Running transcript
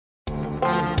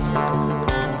It's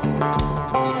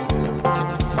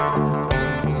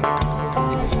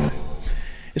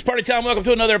party time. Welcome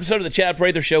to another episode of the Chad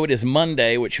Prather Show. It is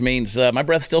Monday, which means my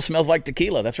breath still smells like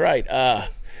tequila. That's right.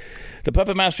 The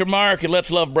Puppet Master Mark and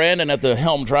Let's Love Brandon at the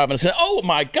helm driving us in. Oh,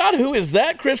 my God, who is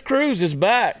that? Chris Cruz is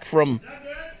back from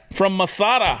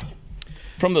Masada,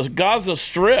 from the Gaza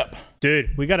Strip.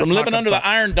 Dude, we got to From living under the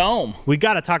Iron Dome. We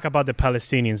got to talk about the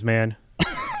Palestinians, man.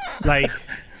 Like,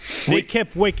 they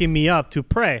kept waking me up to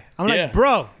pray. I'm like,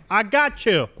 bro, I got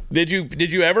you. Did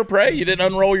you ever pray? You didn't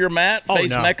unroll your mat,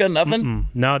 face no. Mecca, nothing? Mm-mm.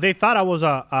 No, they thought I was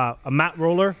a mat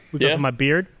roller because of my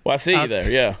beard. Well, I see you there,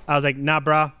 yeah. I was like, nah,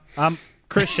 bro, I'm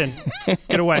Christian.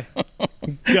 Get away.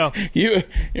 Go. You're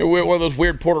one of those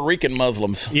weird Puerto Rican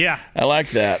Muslims. Yeah. I like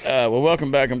that. Well,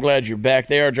 welcome back. I'm glad you're back.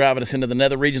 They are driving us into the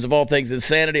nether regions of all things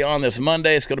insanity on this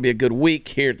Monday. It's going to be a good week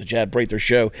here at the Chad Prather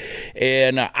Show.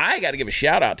 And I got to give a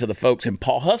shout out to the folks in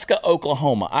Pawhuska,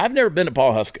 Oklahoma. I've never been to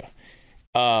Pawhuska.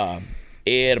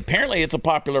 And apparently it's a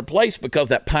popular place because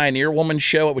that Pioneer Woman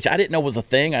show, which I didn't know was a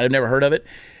thing. I'd never heard of it.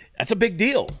 That's a big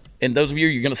deal. And those of you,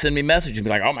 you're going to send me messages and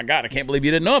be like, oh, my God, I can't believe you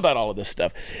didn't know about all of this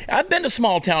stuff. I've been to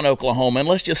small-town Oklahoma, and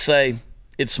let's just say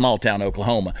it's small-town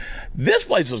Oklahoma. This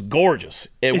place was gorgeous.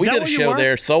 And we did a show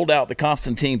there, sold out. The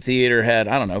Constantine Theater had,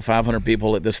 500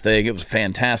 people at this thing. It was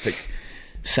fantastic.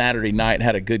 Saturday night,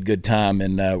 had a good time,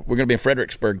 and we're going to be in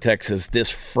Fredericksburg, Texas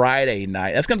this Friday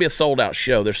night. That's going to be a sold-out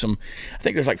show. I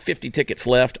think there's like 50 tickets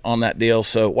left on that deal,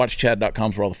 so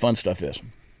watchchad.com is where all the fun stuff is.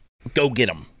 Go get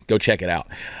them. Go check it out.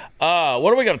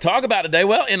 What are we going to talk about today?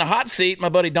 Well, in the hot seat, my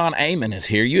buddy Don Aman is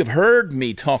here. You have heard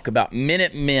me talk about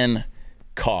Minute Men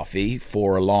Coffee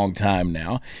for a long time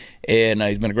now, and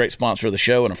he's been a great sponsor of the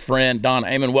show and a friend. Don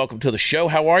Aman, welcome to the show.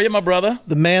 How are you, my brother?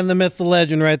 The man, the myth, the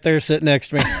legend right there sitting next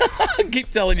to me. Keep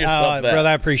telling yourself that. Brother,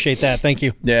 I appreciate that. Thank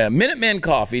you. Yeah, Minute Men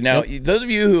Coffee. Now, those of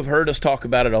you who have heard us talk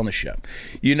about it on the show,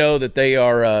 you know that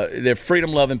they're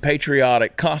freedom-loving,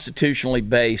 patriotic, constitutionally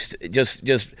based,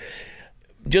 just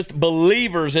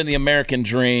believers in the American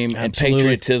dream. Absolutely. And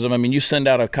patriotism. I mean, you send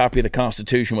out a copy of the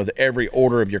Constitution with every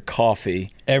order of your coffee.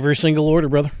 Every single order,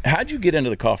 brother. How'd you get into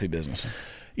the coffee business?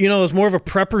 You know, it was more of a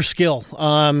prepper skill.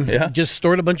 Just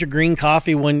stored a bunch of green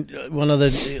coffee one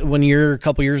year, a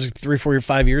couple years, 3, 4,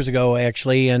 5 years ago,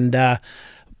 actually, and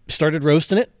started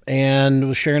roasting it and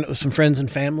was sharing it with some friends and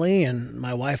family. And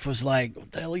my wife was like,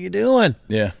 "What the hell are you doing?"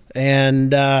 Yeah.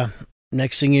 And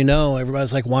next thing you know,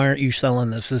 everybody's like, "Why aren't you selling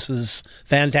this? This is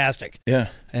fantastic." Yeah.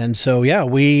 And so,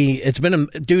 it's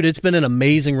been an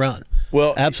amazing run.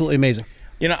 Well, absolutely amazing.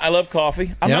 You know, I love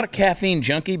coffee. I'm not a caffeine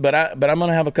junkie, but I'm going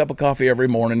to have a cup of coffee every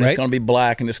morning. It's going to be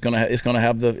black, and it's going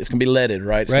to be leaded,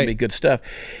 right? It's going to be good stuff.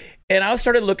 And I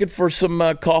started looking for some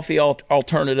coffee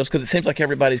alternatives because it seems like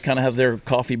everybody's kind of has their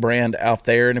coffee brand out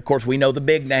there. And, of course, we know the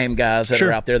big name guys that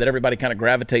are out there that everybody kind of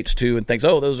gravitates to and thinks,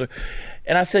 oh, those are.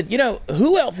 And I said,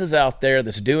 who else is out there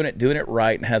that's doing it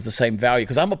right and has the same value?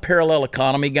 Because I'm a parallel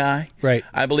economy guy. Right.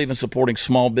 I believe in supporting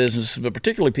small businesses, but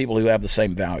particularly people who have the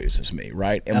same values as me,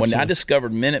 right? And when I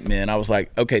discovered Minute Men, I was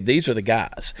like, okay, these are the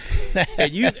guys.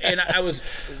 I was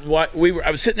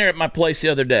sitting there at my place the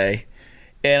other day,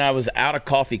 and I was out of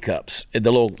coffee cups,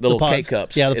 the little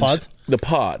K-cups. Yeah, the pods. The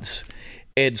pods.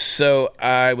 And so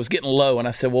I was getting low, and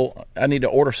I said, well, I need to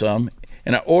order some.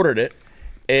 And I ordered it,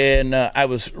 and I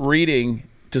was reading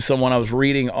to someone. I was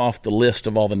reading off the list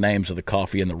of all the names of the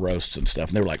coffee and the roasts and stuff.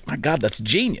 And they were like, my God, that's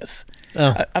genius.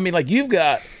 I mean, like, you've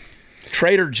got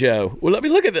Trader Joe. Well, let me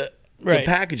look at the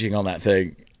packaging on that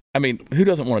thing. I mean, who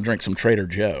doesn't want to drink some Trader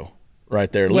Joe? Right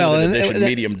there, limited edition,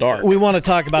 medium dark. We want to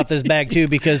talk about this bag too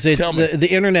because it's the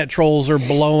internet trolls are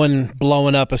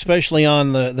blowing up, especially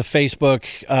on the Facebook.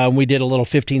 We did a little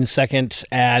 15-second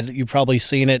ad. You've probably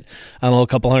seen it. I don't know, a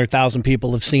couple 100,000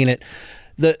 people have seen it.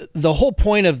 The whole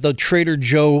point of the Trader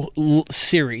Joe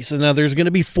series, and now there's going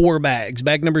to be 4 bags.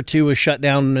 Bag number 2 was shut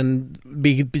down and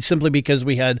simply because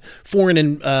we had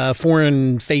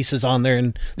foreign faces on there,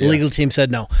 and the legal team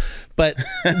said no. But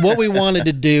what we wanted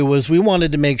to do was we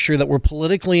wanted to make sure that we're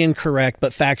politically incorrect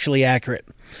but factually accurate.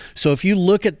 So if you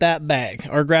look at that bag,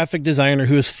 our graphic designer,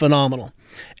 who is phenomenal,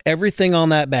 everything on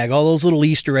that bag, all those little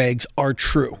Easter eggs are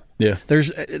true. Yeah,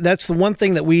 that's the one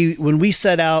thing that when I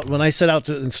set out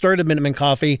to and started Minute Men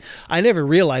Coffee, I never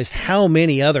realized how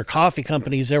many other coffee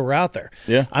companies there were out there.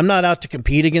 Yeah, I'm not out to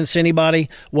compete against anybody.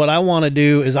 What I want to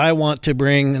do is I want to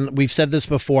bring, and we've said this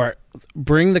before,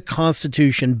 bring the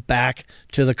Constitution back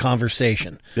to the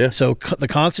conversation. Yeah. So the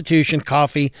Constitution,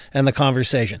 coffee, and the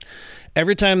conversation.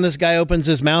 Every time this guy opens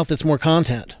his mouth, it's more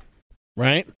content.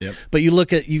 right? Yep. But you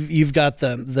look at you've got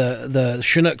the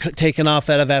Chinook taken off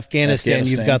out of Afghanistan.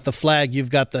 You've got the flag. You've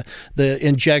got the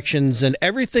injections and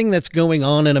everything that's going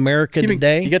on in America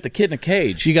today. You got the kid in a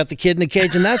cage. You got the kid in a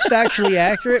cage, and that's factually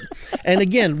accurate. And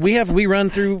again, we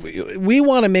want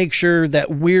to make sure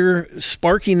that we're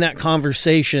sparking that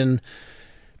conversation,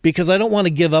 because I don't want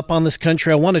to give up on this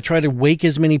country. I want to try to wake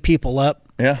as many people up.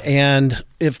 Yeah. And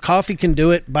if coffee can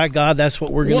do it, by God, that's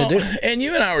what we're going to do. And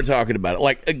you and I were talking about it.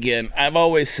 Like, again, I've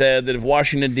always said that if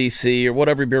Washington, D.C. or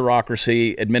whatever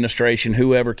bureaucracy, administration,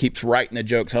 whoever keeps writing the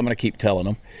jokes, I'm going to keep telling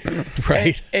them.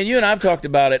 Right. And you and I have talked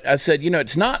about it. I said,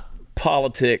 it's not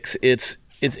politics. It's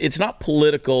not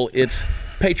political. It's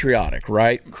patriotic,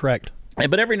 right? Correct.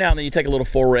 But every now and then you take a little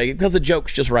foray because the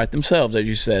jokes just write themselves, as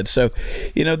you said. So,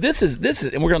 this is,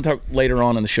 and we're going to talk later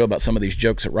on in the show about some of these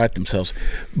jokes that write themselves.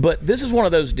 But this is one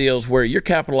of those deals where you're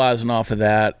capitalizing off of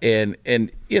that, and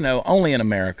only in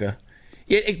America.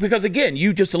 Because again,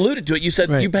 you just alluded to it. You said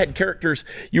you had characters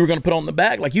you were going to put on the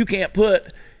bag. Like, you can't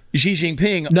put Xi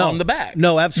Jinping on the bag.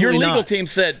 No, absolutely not. Your legal not. Team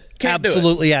said, can't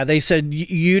absolutely, do it. Yeah. They said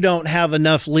you don't have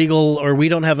enough legal, or we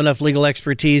don't have enough legal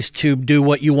expertise to do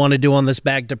what you want to do on this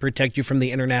bag to protect you from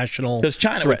the international. Because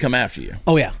China would come after you.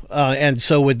 Oh yeah, and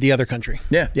so would the other country.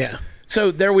 Yeah, yeah. So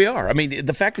there we are. I mean,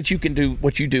 the fact that you can do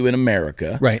what you do in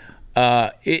America, right?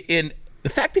 In the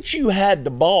fact that you had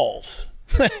the balls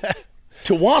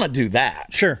to want to do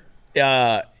that, sure.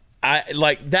 I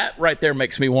like that right there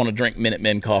makes me want to drink Minute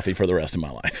Men coffee for the rest of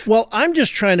my life. Well, I'm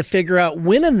just trying to figure out,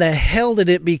 when in the hell did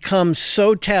it become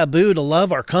so taboo to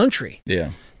love our country?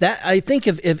 Yeah. That, I think,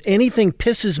 if anything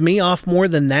pisses me off more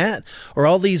than that, or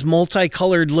all these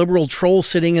multicolored liberal trolls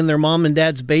sitting in their mom and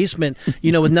dad's basement,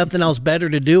 with nothing else better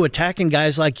to do, attacking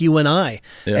guys like you and I,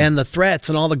 and the threats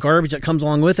and all the garbage that comes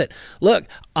along with it. Look,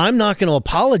 I'm not going to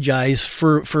apologize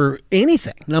for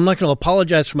anything. I'm not going to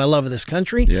apologize for my love of this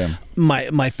country. Yeah.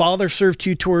 My father served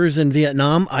 2 tours in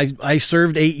Vietnam. I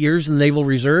served 8 years in the Naval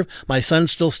Reserve. My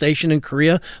son's still stationed in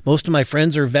Korea. Most of my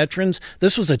friends are veterans.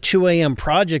 This was a 2 a.m.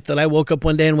 project that I woke up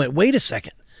one day and went, wait a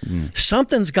second,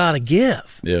 something's got to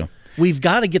give. Yeah. We've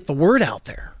got to get the word out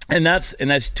there. And that's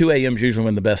 2 a.m. is usually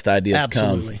when the best ideas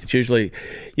Absolutely. come. It's usually,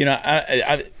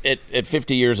 I at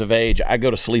 50 years of age, I go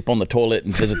to sleep on the toilet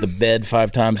and visit the bed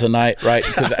 5 times a night, right?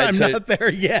 I'm not there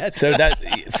yet. So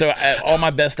all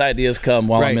my best ideas come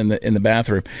while I'm in the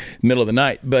bathroom, middle of the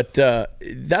night. But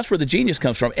that's where the genius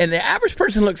comes from. And the average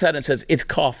person looks at it and says, "It's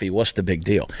coffee. What's the big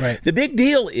deal?" Right. The big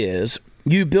deal is,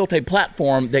 you built a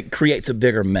platform that creates a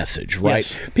bigger message, right?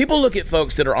 Yes. People look at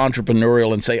folks that are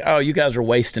entrepreneurial and say, "Oh, you guys are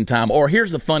wasting time." Or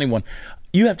here's the funny one: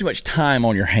 you have too much time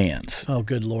on your hands. Oh,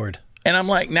 good Lord. And I'm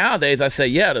like, nowadays I say,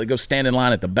 yeah, to go stand in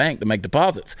line at the bank to make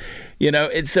deposits.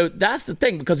 And so that's the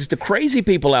thing, because it's the crazy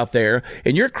people out there,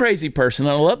 and you're a crazy person,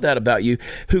 and I love that about you,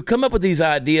 who come up with these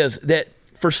ideas that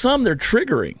for some they're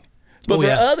triggering. But for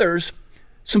others,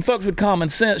 some folks with common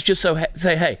sense just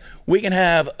say, hey, we can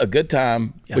have a good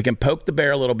time. Yeah. We can poke the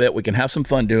bear a little bit. We can have some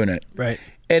fun doing it. Right.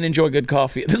 And enjoy good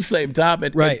coffee at the same time.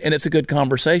 And it's a good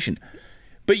conversation.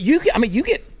 But you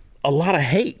get a lot of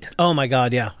hate. Oh my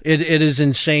God, yeah. It is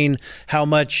insane how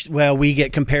much we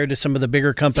get compared to some of the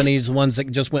bigger companies, the ones that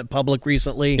just went public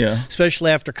recently, especially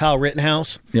after Kyle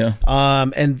Rittenhouse. Yeah.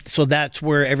 And so that's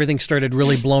where everything started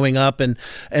really blowing up. And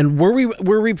were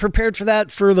we prepared for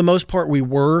that? For the most part, we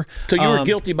were. So you were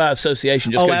guilty by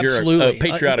association just because you're a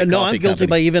patriotic no, coffee I'm guilty company.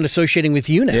 by even associating with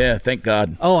you now. Yeah, thank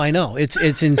God. Oh, I know. It's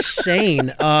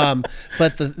insane.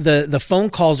 But the phone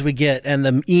calls we get and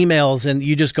the emails, and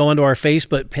you just go into our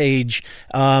Facebook page.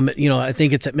 I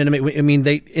think it's at minimum. I mean,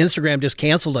 Instagram just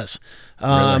canceled us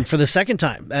Really? for the second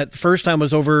time. That first time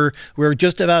was over. We were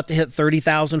just about to hit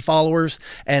 30,000 followers,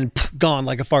 and gone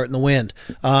like a fart in the wind.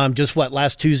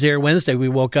 Last Tuesday or Wednesday, we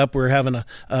woke up. We were having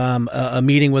a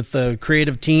meeting with the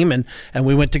creative team, and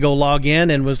we went to go log in,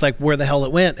 and was like, where the hell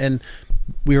it went, and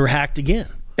we were hacked again.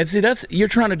 And see, you're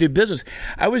trying to do business.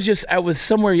 I was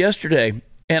somewhere yesterday,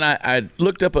 and I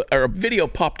looked up a video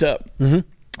popped up. Mm-hmm.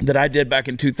 That I did back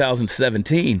in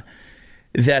 2017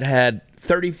 that had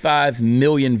 35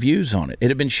 million views on it. It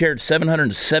had been shared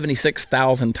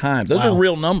 776,000 times. Those are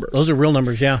real numbers. Those are real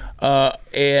numbers, yeah.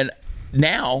 And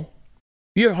now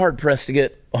you're hard-pressed to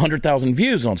get 100,000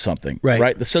 views on something,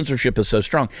 right? The censorship is so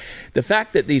strong. The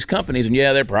fact that these companies, and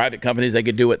they're private companies, they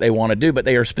could do what they want to do, but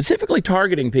they are specifically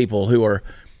targeting people who are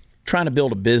trying to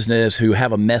build a business, who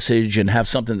have a message and have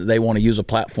something that they want to use a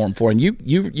platform for. And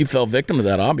you fell victim to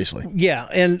that, obviously. Yeah.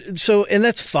 And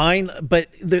that's fine. But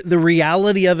the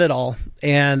reality of it all,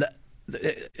 and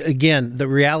again, the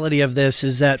reality of this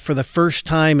is that for the first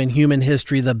time in human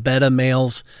history, the beta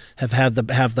males have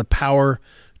the power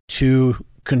to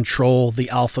control the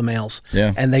alpha males.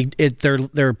 Yeah. And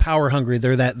they're power hungry.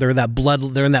 They're in that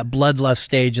bloodlust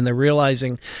stage, and they're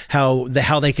realizing how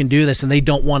they can do this, and they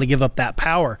don't want to give up that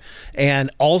power. And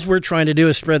all we're trying to do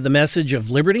is spread the message of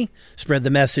liberty, spread the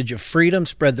message of freedom,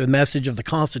 spread the message of the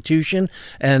Constitution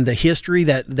and the history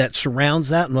that surrounds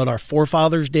that and what our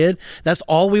forefathers did. That's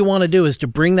all we want to do, is to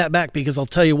bring that back, because I'll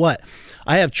tell you what,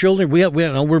 I have children. We're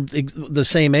the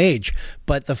same age,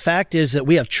 but the fact is that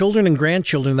we have children and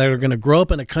grandchildren that are going to grow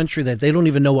up in a country that they don't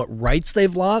even know what rights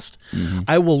they've lost. Mm-hmm.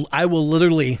 I will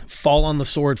literally fall on the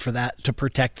sword for that, to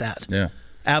protect that. Yeah,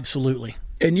 absolutely.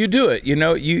 And you do it.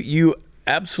 You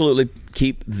absolutely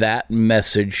keep that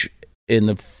message in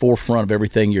the forefront of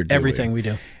everything you're doing. Everything we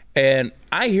do. And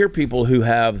I hear people who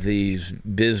have these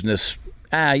business,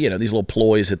 these little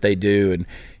ploys that they do, and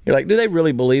you're like, do they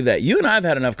really believe that? You and I have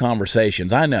had enough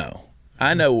conversations. I know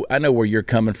where you're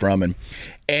coming from,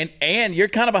 and you're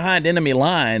kind of behind enemy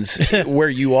lines where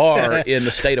you are in the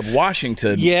state of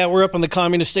Washington. Yeah, we're up in the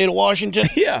communist state of Washington.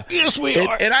 Yeah, yes, we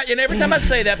are. And every time I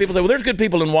say that, people say, "Well, there's good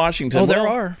people in Washington." Oh, there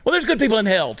are. Well, there's good people in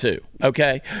hell too.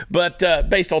 Okay, but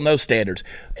based on those standards,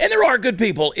 and there are good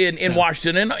people in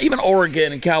Washington and even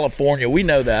Oregon and California. We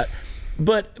know that,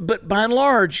 but by and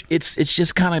large, it's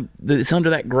just kind of it's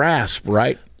under that grasp,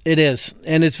 right? It is,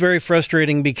 and it's very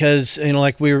frustrating because,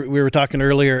 like we were talking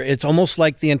earlier, it's almost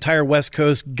like the entire West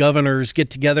Coast governors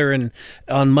get together and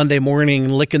on Monday morning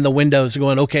and licking the windows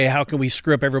going, okay, how can we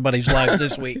screw up everybody's lives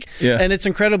this week? Yeah. And it's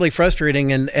incredibly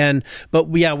frustrating, but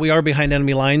we are behind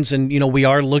enemy lines, and we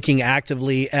are looking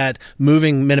actively at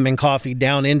moving Minimum Coffee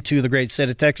down into the great state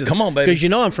of Texas. Come on, baby.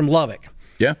 Because I'm from Lubbock.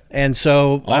 Yeah. And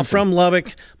so awesome. I'm from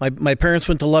Lubbock. My parents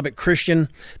went to Lubbock Christian.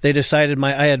 They decided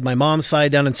I had my mom's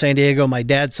side down in San Diego. My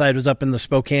dad's side was up in the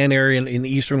Spokane area in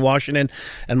eastern Washington.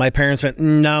 And my parents went,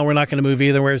 no, we're not going to move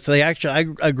either. So they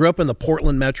actually, I grew up in the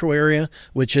Portland metro area,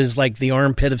 which is like the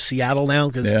armpit of Seattle now.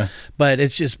 Yeah. But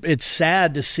it's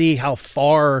sad to see how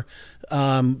far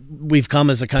we've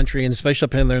come as a country, and especially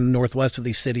up in the northwest of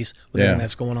these cities with everything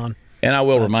that's going on. And I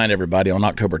will remind everybody, on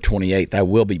October 28th, I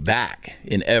will be back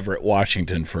in Everett,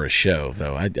 Washington for a show,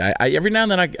 though. I every now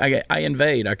and then I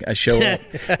invade. I show up,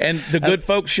 and the good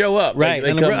folks show up. Right,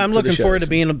 and I'm looking forward to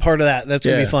being a part of that. That's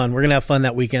going to be fun. We're going to have fun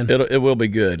that weekend. It will be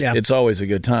good. Yeah. It's always a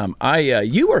good time.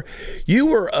 You were,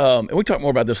 and we talk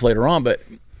more about this later on, but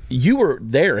you were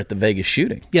there at the Vegas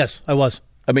shooting. Yes, I was.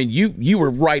 I mean, you were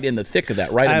right in the thick of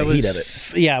that, in the heat of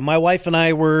it. Yeah, my wife and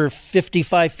I were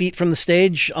 55 feet from the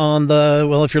stage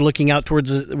if you're looking out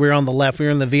towards, we're on the left. We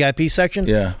were in the VIP section.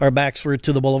 Yeah. Our backs were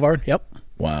to the boulevard. Yep.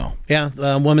 Wow. Yeah,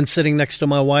 the woman sitting next to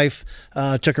my wife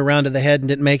took her round to the head and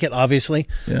didn't make it, obviously.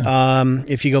 Yeah.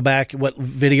 If you go back, what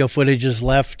video footage is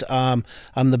left, I'm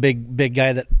the big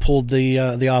guy that pulled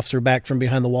the officer back from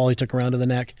behind the wall. He took her around to the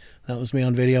neck. That was me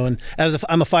on video. And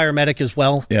I'm a fire medic as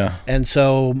well. Yeah. And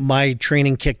so my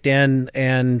training kicked in,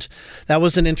 and that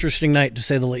was an interesting night, to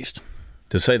say the least.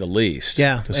 To say the least.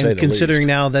 Yeah, and considering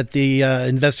now that the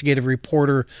investigative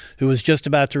reporter who was just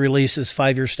about to release his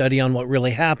 5-year study on what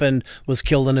really happened was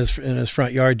killed in his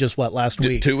front yard just last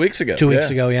week? 2 weeks ago. 2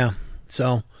 weeks ago, yeah.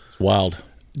 So it's wild.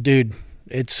 Dude,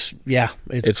 it's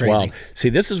crazy. Wild. See,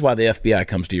 this is why the FBI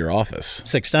comes to your office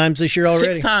 6 times this year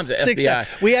already. 6 times the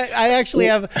FBI. I actually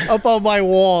have up on my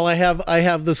wall. I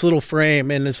have this little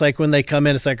frame, and it's like when they come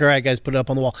in, it's like, all right, guys, put it up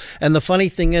on the wall. And the funny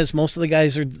thing is, most of the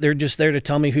guys they're just there to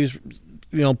tell me who's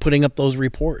putting up those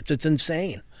reports. It's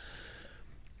insane.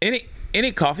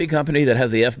 Any coffee company that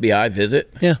has the FBI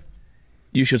visit,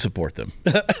 you should support them.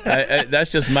 That's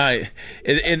just my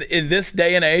in this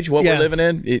day and age, what we're living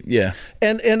in.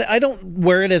 And I don't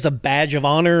wear it as a badge of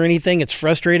honor or anything. It's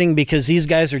frustrating because these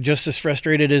guys are just as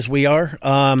frustrated as we are.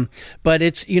 But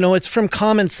it's it's from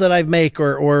comments that I've make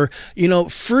or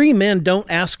free men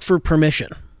don't ask for permission.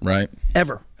 Right.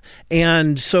 Ever.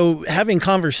 And so having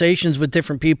conversations with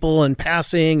different people and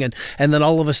passing, and then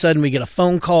all of a sudden we get a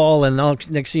phone call, and next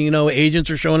thing you know, agents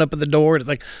are showing up at the door. It's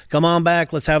like, come on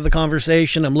back, let's have the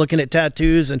conversation. I'm looking at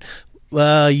tattoos, and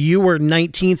you were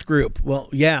 19th group. Well,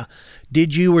 yeah.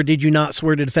 Did you or did you not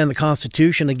swear to defend the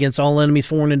Constitution against all enemies,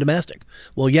 foreign and domestic?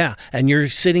 Well, yeah. And you're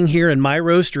sitting here in my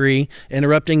roastery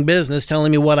interrupting business,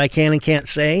 telling me what I can and can't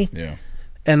say. Yeah.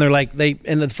 And they're like,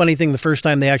 and the funny thing, the first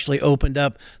time they actually opened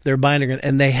up their binder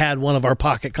and they had one of our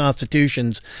pocket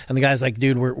constitutions, and the guy's like,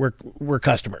 dude, we're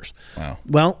customers. Wow.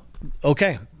 Well,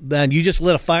 okay, then you just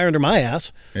lit a fire under my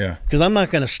ass. Yeah. Because I'm not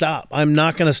going to stop. I'm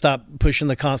not going to stop pushing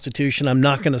the Constitution. I'm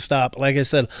not going to stop. Like I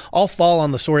said, I'll fall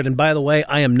on the sword. And by the way,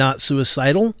 I am not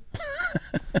suicidal.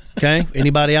 Okay.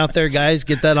 Anybody out there, guys,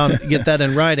 get that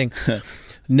in writing.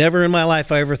 Never in my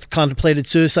life I ever contemplated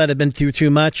suicide. I've been through too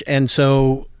much, and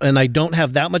I don't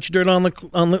have that much dirt on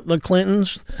the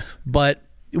Clintons, but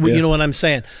you know what I'm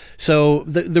saying. So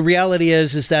the reality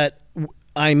is that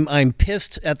I'm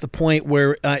pissed at the point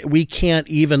where we can't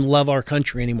even love our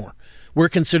country anymore. We're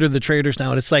considered the traitors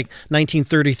now, and it's like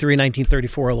 1933,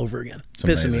 1934 all over again. It's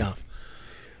pissing me off.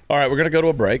 All right, we're going to go to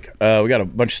a break. We got a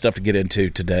bunch of stuff to get into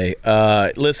today.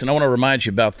 Listen, I want to remind you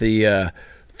about the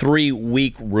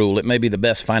 3-week rule. It may be the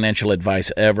best financial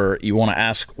advice ever. You want to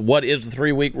ask, what is the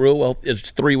 3-week rule? Well, it's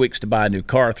 3 weeks to buy a new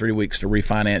car, 3 weeks to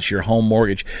refinance your home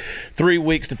mortgage, 3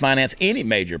 weeks to finance any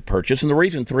major purchase. And the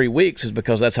reason 3 weeks is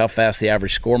because that's how fast the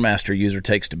average ScoreMaster user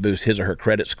takes to boost his or her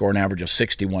credit score, an average of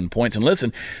 61 points. And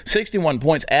listen, 61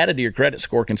 points added to your credit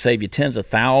score can save you tens of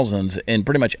thousands in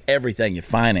pretty much everything you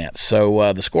finance.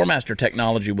 So the ScoreMaster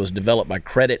technology was developed by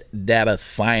credit data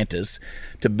scientists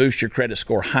to boost your credit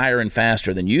score higher and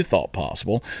faster than you thought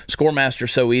possible.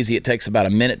 ScoreMaster's so easy it takes about a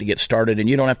minute to get started, and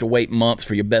you don't have to wait months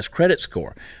for your best credit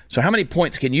score. So how many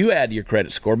points can you add to your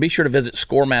credit score? Be sure to visit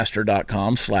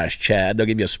scoremaster.com/Chad. They'll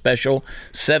give you a special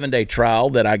 7-day trial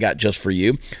that I got just for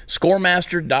you.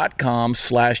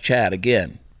 Scoremaster.com/Chad.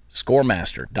 Again,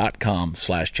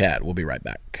 scoremaster.com/Chad. We'll be right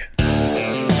back.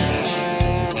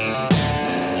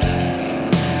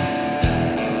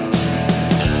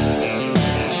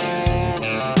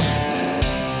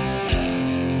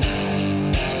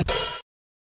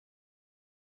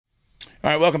 All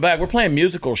right, welcome back. We're playing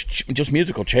musical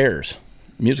chairs,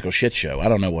 musical shit show. I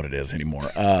don't know what it is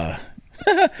anymore.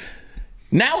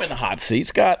 Now in the hot seat,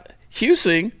 Scott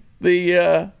Huesing,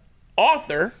 the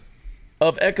author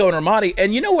of Echo and Ramadi.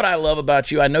 And you know what I love about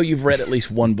you? I know you've read at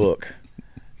least one book.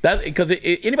 Because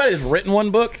anybody that's written one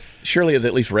book surely has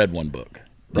at least read one book,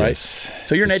 right? Yes,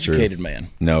 so you're an educated man.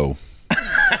 No.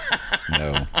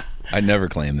 No. I never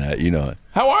claim that. You know it.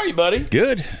 How are you, buddy?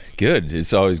 Good.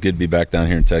 It's always good to be back down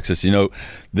here in Texas. You know,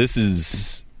 this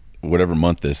is whatever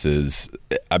month this is.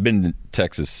 I've been to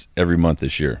Texas every month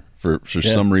this year for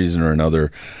some reason or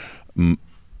another.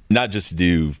 Not just to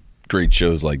do great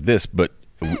shows like this, but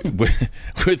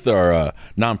with our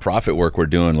nonprofit work we're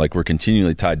doing, like we're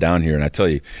continually tied down here. And I tell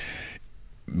you,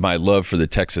 my love for the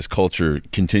Texas culture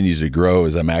continues to grow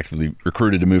as I'm actively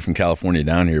recruited to move from California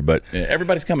down here. But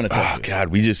everybody's coming to Texas. Oh God,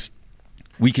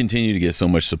 we continue to get so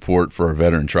much support for our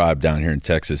veteran tribe down here in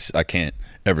Texas. I can't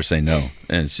ever say no,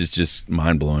 and it's just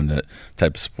mind blowing the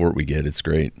type of support we get. It's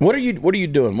great. What are you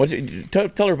doing?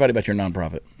 Tell everybody about your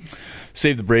nonprofit.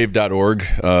 SaveTheBrave.org.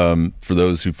 For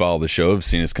those who follow the show, have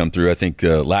seen us come through. I think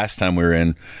last time we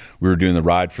were doing the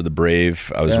Ride for the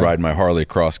Brave. I was riding my Harley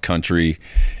across country,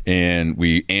 and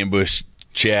we ambushed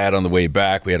Chad on the way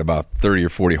back. We had about 30 or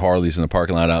 40 Harleys in the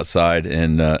parking lot outside,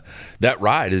 and that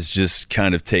ride has just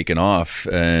kind of taken off,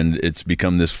 and it's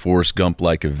become this Forrest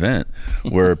Gump-like event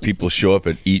where people show up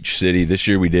at each city. This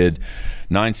year we did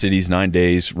 9 cities, 9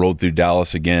 days, rolled through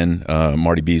Dallas again,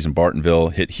 Marty B's in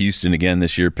Bartonville, hit Houston again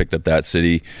this year, picked up that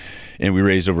city, and we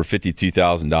raised over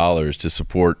 $52,000 to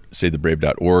support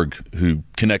SaveTheBrave.org, who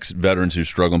connects veterans who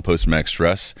struggle in post-traumatic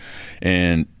stress.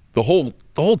 And the whole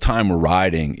time we're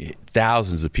riding,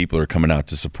 thousands of people are coming out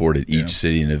to support at each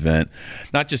city and event,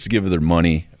 not just to give their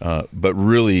money, but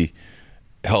really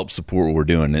help support what we're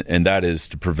doing, and that is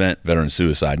to prevent veteran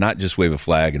suicide, not just wave a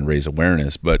flag and raise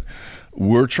awareness, but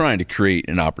we're trying to create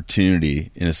an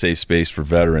opportunity in a safe space for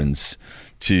veterans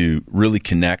to really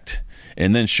connect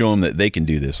and then show them that they can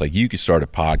do this. Like, you could start a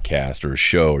podcast or a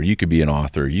show, or you could be an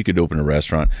author, you could open a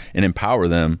restaurant, and empower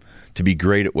them to be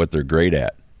great at what they're great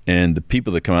at. And the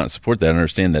people that come out and support that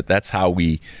understand that that's how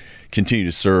we continue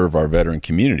to serve our veteran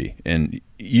community. And,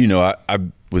 you know, I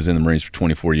was in the Marines for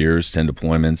 24 years, 10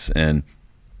 deployments, and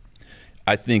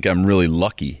I think I'm really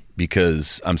lucky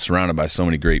because I'm surrounded by so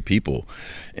many great people.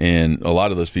 And a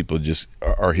lot of those people just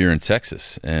are here in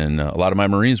Texas. And a lot of my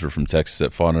Marines were from Texas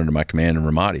that fought under my command in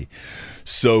Ramadi.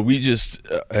 So we just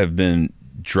have been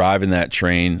driving that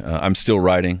train. I'm still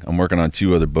writing. I'm working on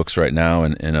 2 other books right now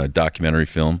and a documentary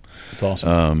film. That's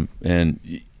awesome. And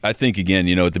I think, again,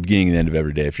 you know, at the beginning and end of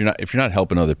every day, if you're not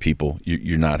helping other people,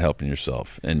 you're not helping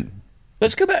yourself. And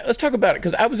let's go back. Let's talk about it,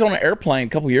 because I was on an airplane a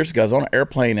couple years ago. I was on an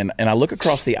airplane, and I look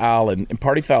across the aisle, and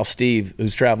Party Foul Steve,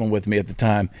 who's traveling with me at the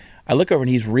time, I look over and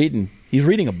he's reading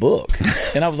a book,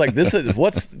 and I was like,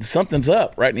 something's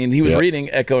up, right? And he was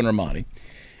reading Echo and Ramadi,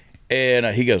 and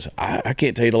he goes, I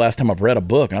can't tell you the last time I've read a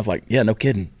book, and I was like, yeah, no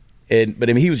kidding. But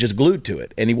I mean, he was just glued to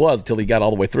it, and he was until he got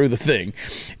all the way through the thing,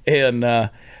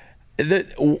 and.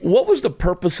 What was the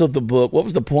purpose of the book? What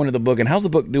was the point of the book? And how's the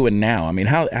book doing now? I mean,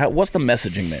 what's the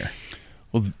messaging there?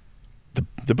 Well,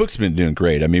 the The book's been doing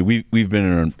great. I mean, we've been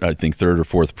in, I think, third or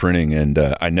fourth printing, and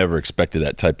I never expected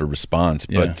that type of response.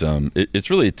 But it's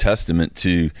really a testament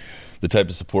to the type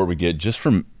of support we get just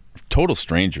from total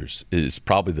strangers. Is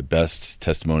probably the best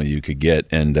testimony you could get.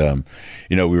 And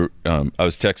we were I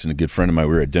was texting a good friend of mine.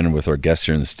 We were at dinner with our guests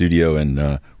here in the studio, and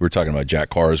we were talking about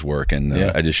Jack Carr's work. And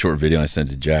I did a short video and I sent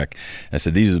it to Jack. I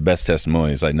said, "These are the best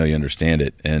testimonies. I know you understand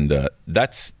it." And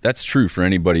that's true for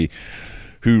anybody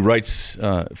who writes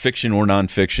fiction or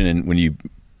nonfiction. And when you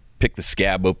pick the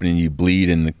scab open and you bleed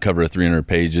in the cover of 300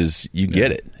 pages, you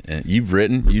get it. And you've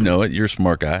written, you know it. You're a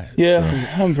smart guy.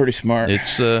 Yeah, so I'm pretty smart.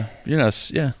 It's yeah.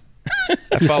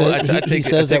 He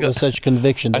says that with such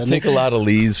conviction. I take a lot of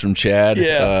leads from Chad, sure.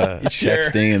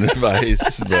 texting and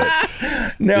advice. But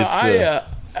no,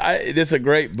 it's a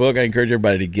great book. I encourage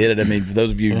everybody to get it. I mean, for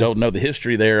those of you who don't know the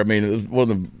history there, I mean,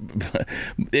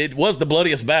 it was the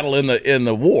bloodiest battle in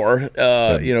the war.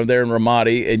 There in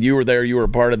Ramadi, and you were there. You were a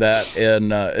part of that,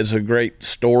 and it's a great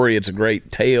story. It's a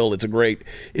great tale. It's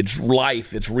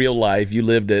life. It's real life. You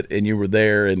lived it, and you were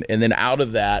there, and then out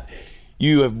of that,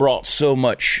 you have brought so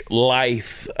much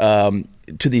life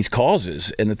to these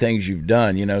causes and the things you've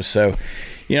done. So.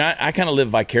 I kind of live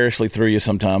vicariously through you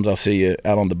sometimes. I'll see you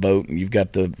out on the boat, and you've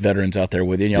got the veterans out there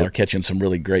with you, and y'all are catching some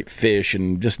really great fish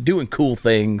and just doing cool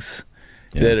things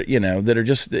that are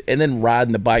just, and then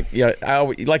riding the bike.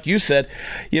 Like you said,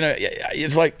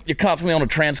 it's like you're constantly on a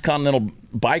transcontinental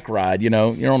bike ride.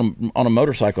 You're on a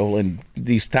motorcycle, and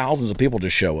these thousands of people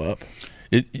just show up.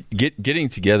 Getting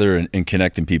together and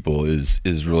connecting people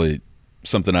is really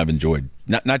something I've enjoyed.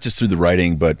 Not just through the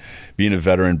writing, but being a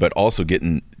veteran, but also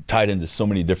getting tied into so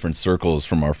many different circles,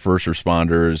 from our first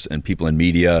responders and people in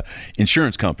media,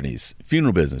 insurance companies,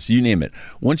 funeral business, you name it.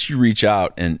 Once you reach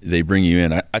out and they bring you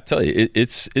in, I tell you,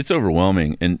 it's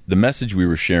overwhelming. And the message we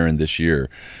were sharing this year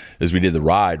as we did the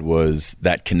ride was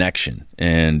that connection,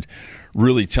 and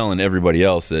really telling everybody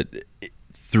else that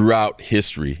throughout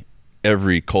history,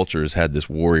 every culture has had this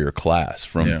warrior class,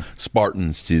 from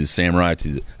Spartans to the samurai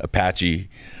to the Apache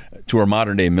to our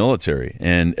modern day military.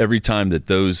 And every time that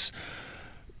those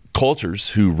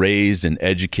cultures who raised and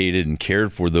educated and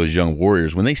cared for those young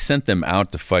warriors, when they sent them out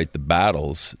to fight the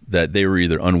battles that they were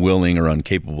either unwilling or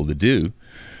incapable to do,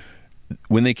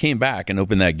 when they came back and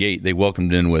opened that gate, they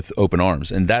welcomed in with open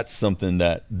arms. And that's something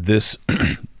that this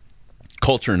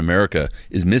culture in America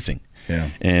is missing. Yeah.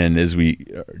 And as we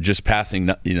are just passing,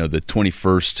 the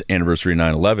 21st anniversary of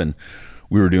 9/11,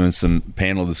 we were doing some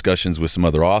panel discussions with some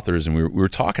other authors, and we were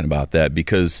talking about that,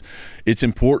 because it's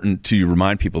important to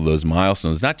remind people of those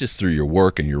milestones, not just through your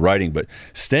work and your writing, but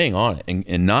staying on it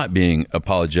and not being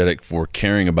apologetic for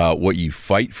caring about what you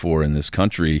fight for in this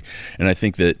country. And I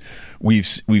think that we've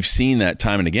seen that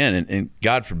time and again, and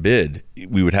God forbid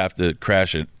we would have to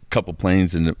crash a couple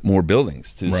planes into more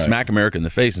buildings to smack America in the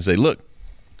face and say, look,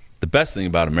 the best thing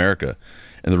about America,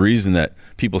 and the reason that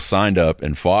people signed up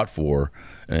and fought for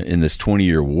in this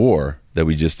 20-year war that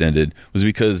we just ended, was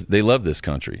because they love this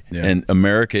country. Yeah. And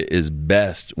America is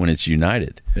best when it's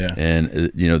united. Yeah. And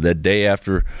that day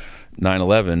after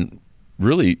 9/11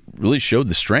 really showed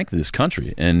the strength of this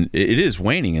country, and it is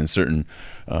waning in certain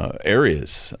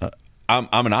areas.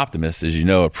 I'm an optimist, as you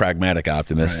know, a pragmatic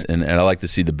optimist, and I like to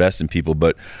see the best in people.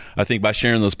 But I think by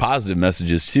sharing those positive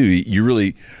messages too, you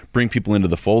really bring people into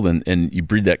the fold, and you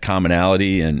breed that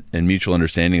commonality and mutual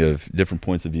understanding of different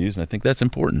points of views, and I think that's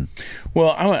important.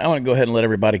 Well, I want to go ahead and let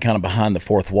everybody kind of behind the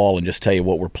fourth wall and just tell you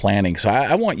what we're planning. So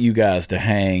I want you guys to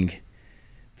hang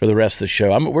for the rest of the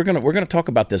show. We're gonna talk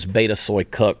about this beta soy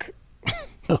cuck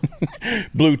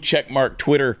blue checkmark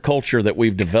Twitter culture that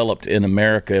we've developed in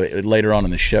America later on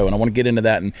in the show, and I want to get into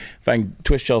that. And if I can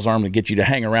twist y'all's arm to get you to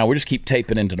hang around, we'll just keep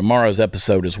taping into tomorrow's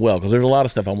episode as well, because there's a lot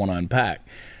of stuff I want to unpack.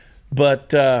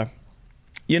 But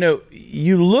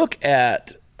you look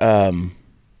at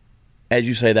as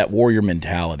you say, that warrior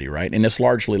mentality, right? And it's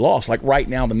largely lost. Like right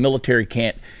now, the military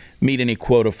can't meet any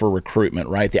quota for recruitment,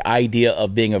 right? The idea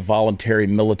of being a voluntary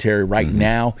military right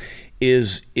now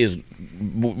is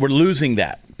we're losing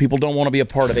that. People don't want to be a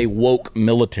part of a woke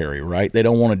military, right? They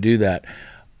don't want to do that.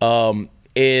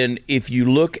 And if you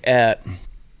look at,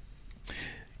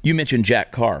 you mentioned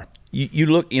Jack Carr. You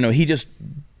look, he just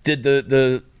did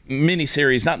the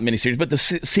miniseries, not miniseries, but the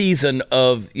season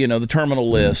of, the Terminal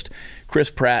List. Chris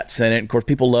Pratt's in it. Of course,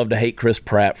 people love to hate Chris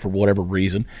Pratt for whatever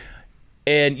reason.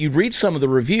 And you read some of the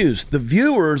reviews. The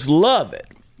viewers love it.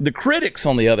 The critics,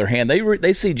 on the other hand,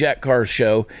 they see Jack Carr's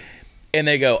show and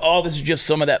they go, oh, this is just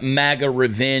some of that MAGA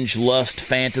revenge, lust,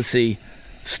 fantasy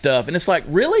stuff. And it's like,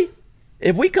 really?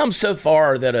 If we come so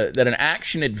far that an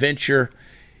action adventure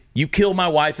You kill my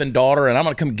wife and daughter, and I'm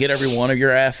going to come get every one of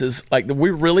your asses. Like, we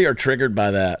really are triggered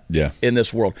by that in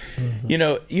this world. You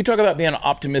know, you talk about being an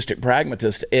optimistic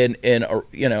pragmatist, and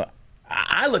you know,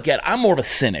 I look at it, I'm more of a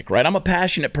cynic, right? I'm a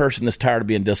passionate person that's tired of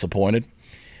being disappointed.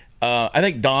 I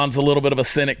think Don's a little bit of a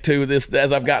cynic, too,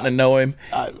 as I've gotten to know him.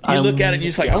 You look at it, and you're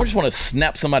just like, I just want to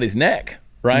snap somebody's neck.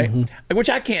 Right? Which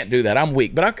I can't do that. I'm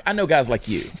weak. But I know guys like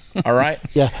you. All right?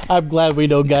 Yeah, I'm glad we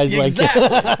know guys like you.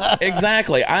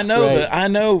 Exactly. I know I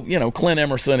know, you know, Clint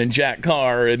Emerson and Jack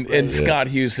Carr and Scott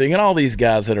Huesing and all these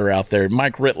guys that are out there.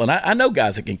 Mike Ritlin. I know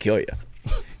guys that can kill you.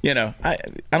 You know, I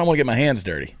don't want to get my hands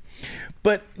dirty.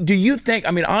 But do you think,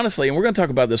 I mean, honestly, and we're going to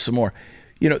talk about this some more,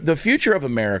 you know, the future of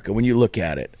America, when you look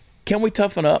at it, can we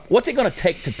toughen up? What's it going to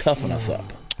take to toughen us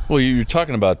up? Well, you're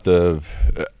talking about the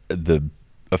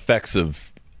effects of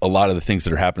a lot of the things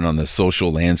that are happening on the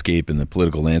social landscape and the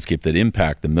political landscape that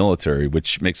impact the military,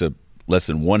 which makes up less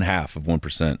than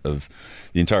 0.5% of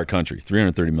the entire country,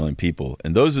 330 million people.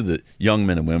 And those are the young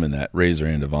men and women that raise their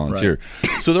hand to volunteer.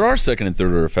 Right. So there are second and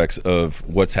third order effects of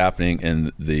what's happening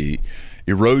and the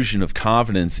erosion of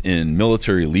confidence in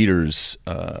military leaders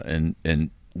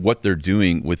and what they're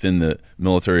doing within the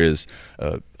military as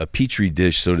a petri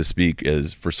dish, so to speak,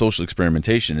 as for social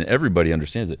experimentation. And everybody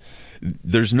understands it.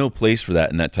 There's no place for that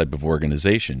in that type of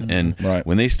organization. And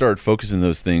when they start focusing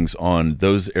those things on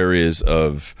those areas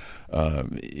of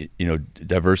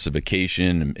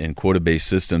diversification and quota-based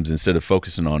systems instead of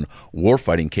focusing on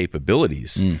warfighting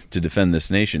capabilities to defend this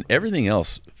nation, everything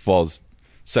else falls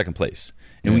second place.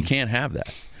 And we can't have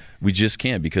that. We just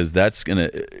can't, because that's going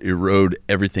to erode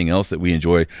everything else that we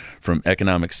enjoy, from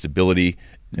economic stability,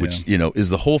 which is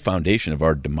the whole foundation of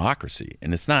our democracy.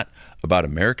 And it's not about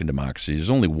American democracy. There's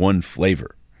only one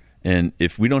flavor. And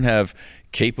if we don't have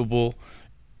capable,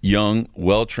 young,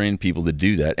 well-trained people to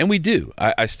do that, and we do.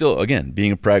 I still, again,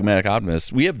 being a pragmatic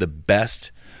optimist, we have the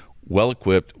best,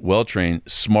 well-equipped, well-trained,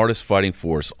 smartest fighting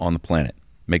force on the planet.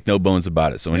 Make no bones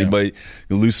about it. So anybody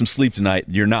can lose some sleep tonight,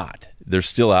 you're not. They're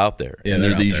still out there. And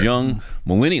they're these young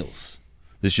millennials,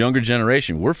 this younger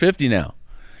generation. We're 50 now.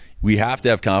 We have to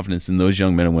have confidence in those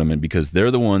young men and women, because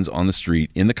they're the ones on the street,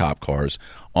 in the cop cars,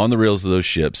 on the rails of those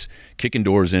ships, kicking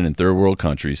doors in third world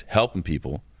countries, helping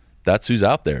people. That's who's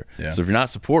out there. Yeah. So if you're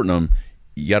not supporting them,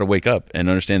 you got to wake up and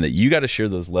understand that you got to share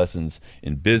those lessons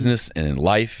in business and in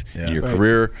life, in your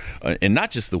career, and not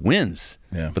just the wins,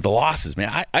 but the losses.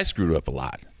 Man, I screwed up a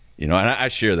lot, and I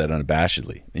share that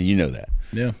unabashedly, and you know that.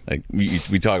 Yeah, like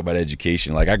we talk about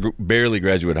education. Like I barely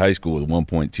graduated high school with a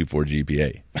 1.24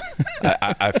 GPA.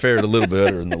 I fared a little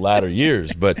better in the latter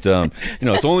years, but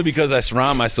it's only because I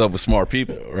surround myself with smart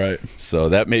people. Right. So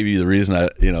that may be the reason I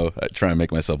try and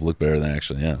make myself look better than I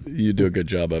actually am. You do a good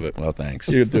job of it. Well, thanks.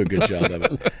 You do a good job of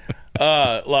it.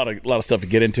 A lot of stuff to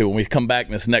get into. When we come back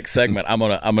in this next segment, I'm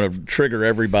gonna trigger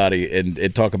everybody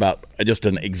and talk about just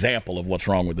an example of what's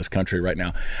wrong with this country right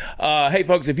now. Hey,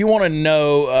 folks, if you want to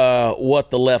know what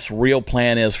the left's real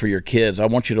plan is for your kids, I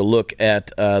want you to look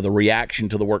at the reaction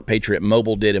to the work Patriot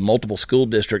Mobile did in multiple school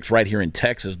districts right here in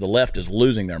Texas. The left is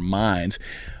losing their minds.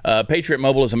 Patriot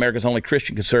Mobile is America's only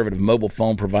Christian conservative mobile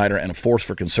phone provider and a force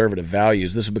for conservative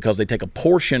values. This is because they take a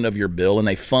portion of your bill and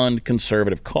they fund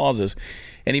conservative causes,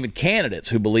 and even candidates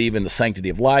who believe in the sanctity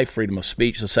of life, freedom of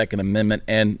speech, the Second Amendment,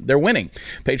 and they're winning.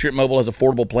 Patriot Mobile has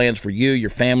affordable plans for you, your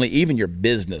family, even your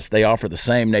business. They offer the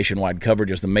same nationwide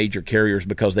coverage as the major carriers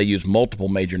because they use multiple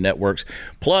major networks.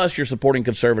 Plus, you're supporting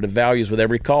conservative values with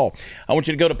every call. I want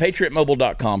you to go to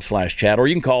patriotmobile.com/chat, or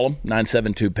you can call them,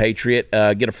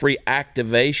 972-PATRIOT. Get a free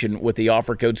activation with the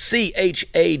offer code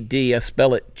CHAD. I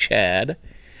spell it Chad.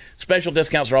 Special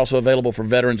discounts are also available for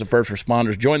veterans and first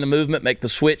responders. Join the movement. Make the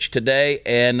switch today,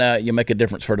 and you'll make a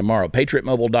difference for tomorrow.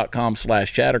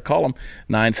 PatriotMobile.com/chat, or call them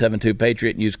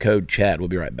 972-PATRIOT and use code CHAD. We'll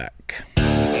be right back.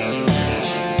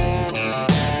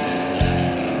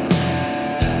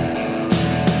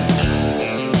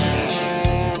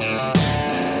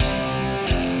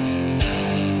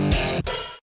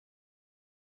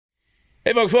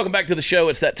 Hey, folks, welcome back to the show.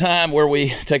 It's that time where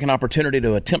we take an opportunity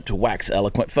to attempt to wax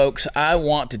eloquent. Folks, I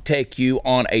want to take you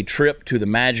on a trip to the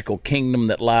magical kingdom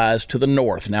that lies to the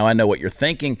north. Now, I know what you're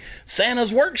thinking.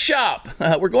 Santa's workshop.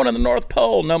 We're going to the North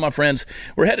Pole. No, my friends,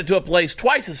 we're headed to a place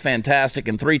twice as fantastic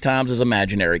and 3 times as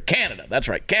imaginary. Canada. That's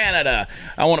right, Canada.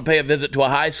 I want to pay a visit to a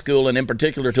high school, and in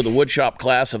particular to the woodshop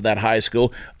class of that high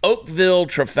school, Oakville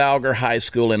Trafalgar High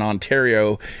School in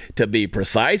Ontario, to be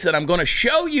precise. And I'm going to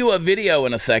show you a video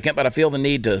in a second, but I feel the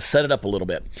need to set it up a little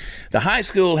bit. The high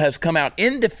school has come out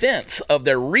in defense of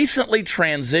their recently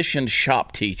transitioned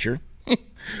shop teacher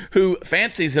who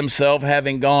fancies himself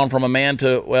having gone from a man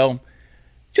to, well,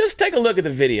 just take a look at the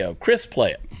video. Chris,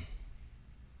 play it.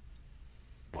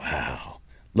 Wow.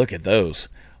 Look at those.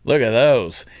 Look at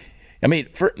those. I mean,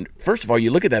 first of all, you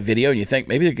look at that video and you think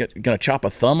maybe they're going to chop a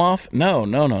thumb off.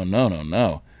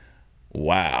 No.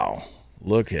 Wow.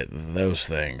 Look at those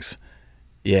things.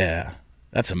 Yeah,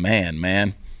 that's a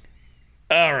man.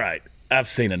 All right. I've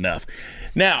seen enough.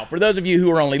 Now, for those of you who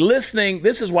are only listening,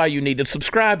 this is why you need to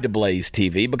subscribe to Blaze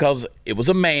TV, because it was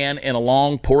a man in a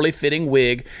long, poorly fitting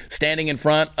wig standing in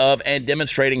front of and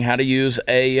demonstrating how to use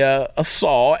a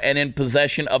saw and in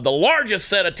possession of the largest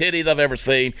set of titties I've ever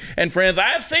seen. And friends, I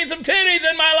have seen some titties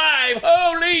in my life.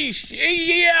 Holy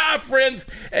yeah, friends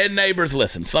and neighbors.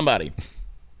 Listen, somebody,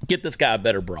 get this guy a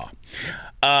better bra.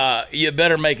 You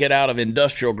better make it out of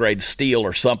industrial grade steel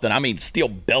or something. I mean, steel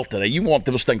belted. You want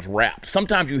those things wrapped.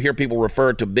 Sometimes you hear people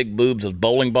refer to big boobs as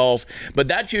bowling balls, but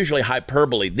that's usually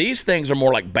hyperbole. These things are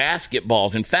more like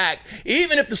basketballs. In fact,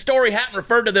 even if the story hadn't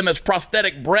referred to them as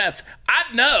prosthetic breasts,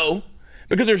 I'd know,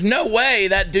 because there's no way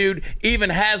that dude even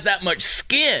has that much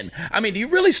skin. I mean, do you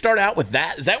really start out with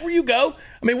that? Is that where you go?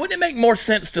 I mean, wouldn't it make more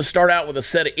sense to start out with a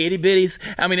set of itty bitties?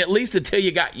 I mean, at least until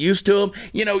you got used to them.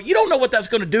 You know, you don't know what that's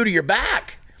going to do to your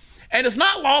back. And it's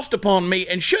not lost upon me,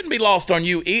 and shouldn't be lost on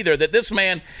you either, that this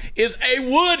man is a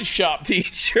wood shop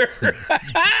teacher.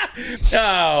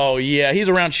 Oh, yeah, he's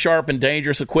around sharp and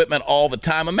dangerous equipment all the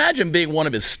time. Imagine being one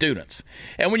of his students.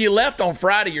 And when you left on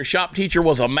Friday, your shop teacher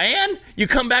was a man? You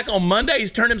come back on Monday,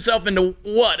 he's turned himself into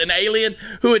what, an alien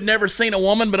who had never seen a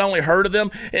woman but only heard of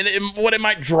them, and what it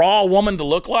might draw a woman to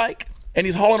look like? And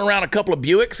he's hauling around a couple of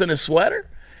Buicks in his sweater?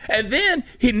 And then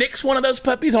he nicks one of those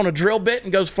puppies on a drill bit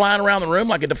and goes flying around the room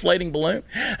like a deflating balloon.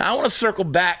 I want to circle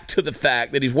back to the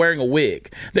fact that he's wearing a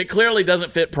wig that clearly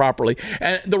doesn't fit properly.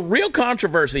 And the real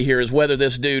controversy here is whether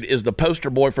this dude is the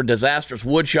poster boy for disastrous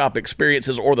woodshop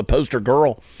experiences or the poster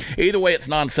girl. Either way, it's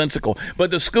nonsensical. But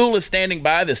the school is standing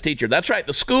by this teacher. That's right.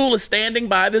 The school is standing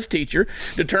by this teacher,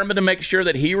 determined to make sure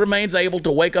that he remains able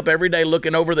to wake up every day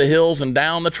looking over the hills and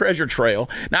down the treasure trail.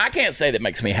 Now, I can't say that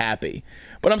makes me happy,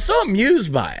 but I'm so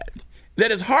amused by it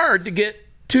that it's hard to get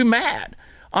too mad.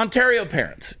 Ontario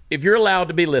parents, if you're allowed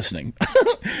to be listening,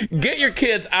 get your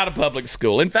kids out of public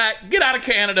school. In fact, get out of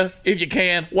Canada if you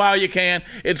can, while you can.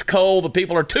 It's cold, the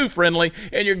people are too friendly,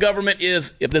 and your government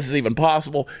is, if this is even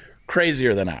possible,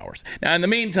 crazier than ours. Now, in the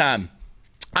meantime,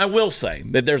 I will say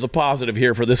that there's a positive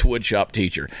here for this woodshop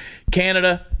teacher.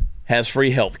 Canada has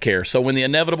free health care, so when the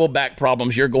inevitable back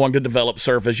problems you're going to develop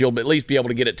surface, you'll at least be able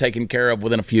to get it taken care of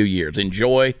within a few years.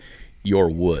 Enjoy your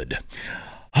wood.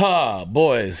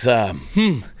 Boys. Where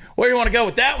do you want to go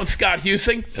with that one, Scott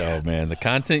Huesing? Oh, man, the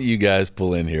content you guys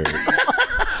pull in here.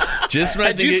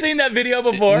 Had you seen that video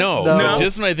before? No.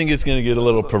 Just when I think it's going to get a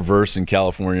little perverse in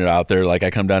California out there, like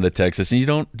I come down to Texas and you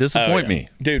don't disappoint me.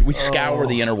 Dude, we scour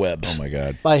the interwebs. Oh, my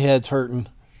God. My head's hurting.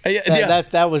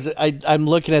 That was, I'm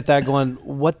looking at that going,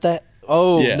 what the?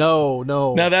 Oh, yeah. No.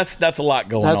 No, that's a lot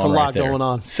going on. That's a lot going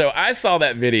on. So I saw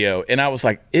that video and I was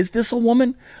like, is this a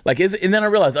woman? Like, is it? And then I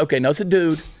realized, okay, no, it's a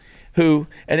dude who,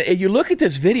 and you look at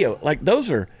this video, like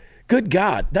those are, good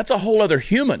God, that's a whole other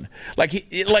human. Like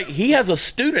he has a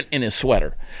student in his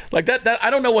sweater. Like that I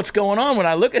don't know what's going on when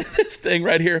I look at this thing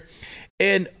right here.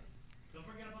 And don't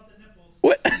forget about the nipples.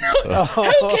 What?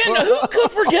 Who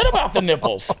could forget about the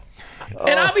nipples?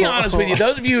 And I'll be honest with you,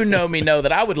 those of you who know me know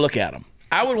that I would look at them.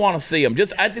 I would want to see them.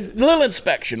 Just a little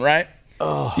inspection, right?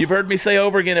 Oh. You've heard me say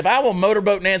over again, if I will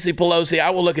motorboat Nancy Pelosi, I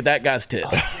will look at that guy's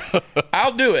tits.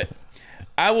 I'll do it.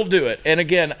 I will do it. And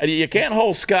again, you can't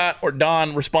hold Scott or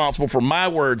Don responsible for my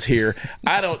words here.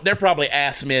 They're probably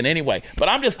ass men anyway. But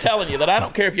I'm just telling you that I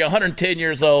don't care if you're 110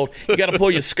 years old. You got to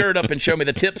pull your skirt up and show me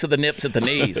the tips of the nips at the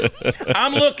knees.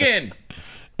 I'm looking.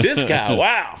 This guy,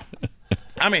 wow.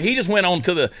 I mean, he just went on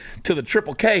to the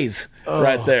triple Ks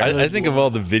right there. I think of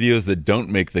all the videos that don't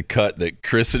make the cut that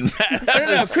Chris and Matt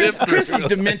Chris is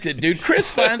demented, dude.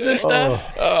 Chris finds this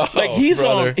stuff. Like he's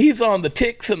on the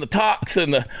ticks and the talks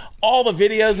and all the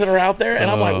videos that are out there, and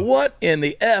I'm like, what in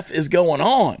the F is going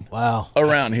on? Wow.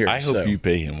 Around here. I hope you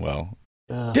pay him well.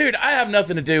 Dude, I have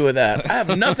nothing to do with that. I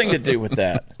have nothing to do with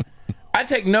that. I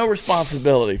take no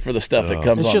responsibility for the stuff that comes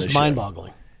on this show. It's just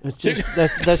mind-boggling. It's just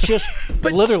that's just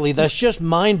literally that's just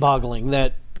mind-boggling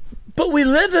that. But we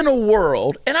live in a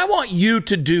world, and I want you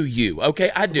to do you. Okay,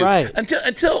 I do. Right.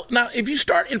 Until now, if you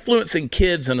start influencing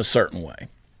kids in a certain way,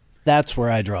 that's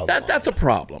where I draw the line. That's a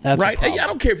problem. That's right. A problem. I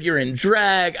don't care if you're in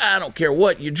drag. I don't care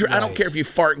what you. I don't care if you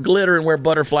fart glitter and wear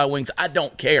butterfly wings. I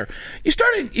don't care. You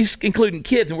start including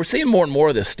kids, and we're seeing more and more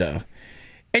of this stuff.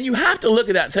 And you have to look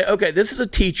at that and say, okay, this is a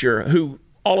teacher who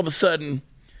all of a sudden.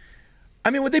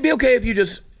 I mean, would they be okay if you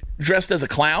just dressed as a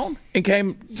clown and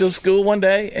came to school one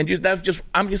day and I'm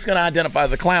just going to identify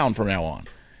as a clown from now on?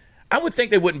 I would think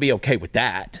they wouldn't be okay with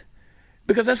that,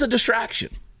 because that's a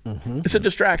distraction. It's a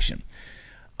distraction.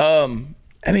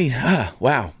 I mean,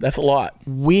 wow, that's a lot.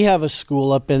 We have a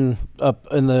school up in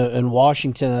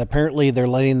Washington, and apparently they're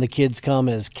letting the kids come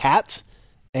as cats,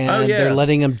 and they're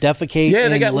letting them defecate. Yeah,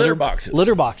 they got litter boxes.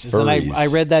 Litter boxes, Furries. and I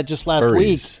read that just last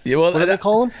week. Yeah, well, What do they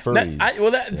call them?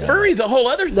 Furries. Furry's a whole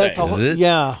other thing. That's Is it?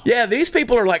 Yeah. Yeah, these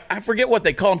people are like, I forget what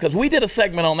they call them, because we did a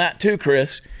segment on that too,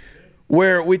 Chris,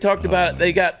 where we talked about it.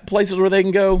 They got places where they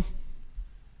can go,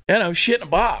 shit in a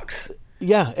box.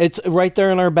 Yeah, it's right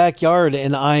there in our backyard,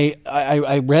 and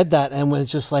I read that and was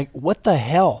just like, what the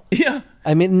hell? Yeah.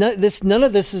 I mean, none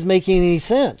of this is making any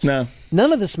sense. No.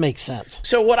 None of this makes sense.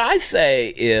 So what I say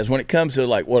is, when it comes to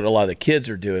like what a lot of the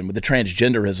kids are doing with the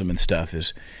transgenderism and stuff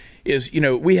is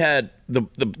we had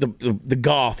the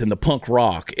goth and the punk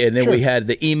rock, and then we had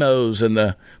the emos and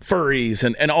the furries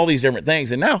and all these different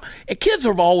things. And now kids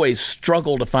have always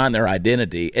struggled to find their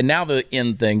identity, and now the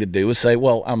end thing to do is say,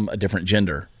 well, I'm a different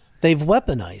gender. They've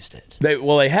weaponized it.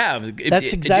 They have.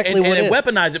 That's exactly what they it is.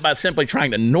 weaponize it by simply trying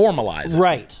to normalize it.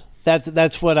 Right.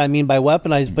 That's what I mean by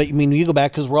weaponized. But I mean, you go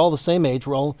back, because we're all the same age.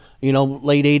 We're all,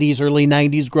 late 80s, early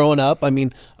 90s growing up. I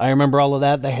mean, I remember all of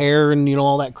that, the hair and,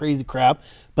 all that crazy crap.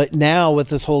 But now with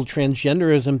this whole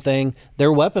transgenderism thing, they're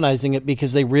weaponizing it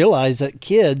because they realize that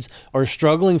kids are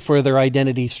struggling for their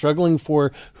identity, struggling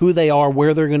for who they are,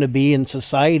 where they're going to be in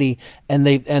society, and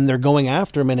they're going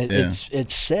after them, and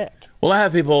it's sick. Well, I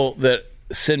have people that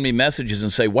send me messages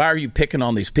and say, why are you picking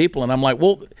on these people? And I'm like,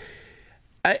 well,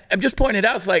 I'm just pointing it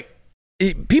out. It's like,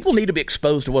 people need to be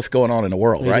exposed to what's going on in the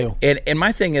world, right? And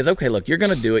my thing is, okay, look, you're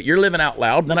going to do it. You're living out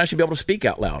loud. Then I should be able to speak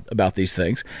out loud about these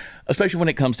things, especially when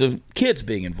it comes to kids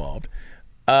being involved.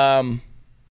 And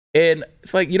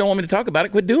it's like, you don't want me to talk about it?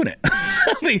 Quit doing it.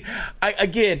 I mean,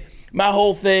 again, my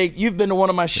whole thing, you've been to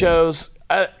one of my shows.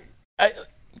 I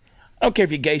don't care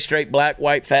if you're gay, straight, black,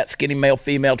 white, fat, skinny, male,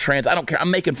 female, trans. I don't care. I'm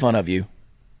making fun of you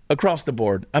across the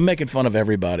board. I'm making fun of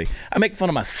everybody. I make fun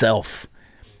of myself.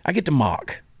 I get to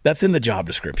mock. That's in the job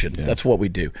description. Yeah. That's what we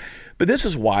do. But this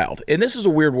is wild. And this is a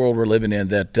weird world we're living in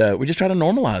that we just try to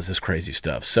normalize this crazy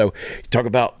stuff. So you talk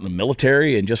about the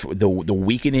military and just the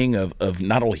weakening of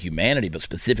not only humanity, but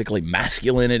specifically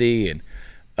masculinity. And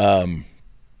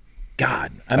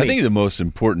God, I think the most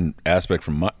important aspect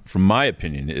from my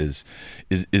opinion is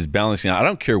balancing out. I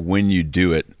don't care when you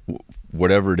do it,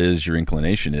 whatever it is your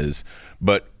inclination is,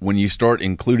 but when you start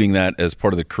including that as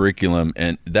part of the curriculum,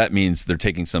 and that means they're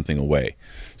taking something away.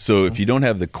 So if you don't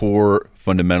have the core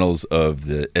fundamentals of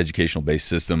the educational based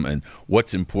system and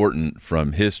what's important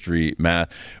from history,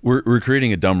 math, we're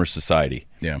creating a dumber society.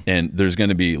 Yeah. And there's going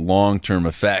to be long-term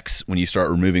effects when you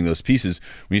start removing those pieces,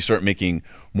 when you start making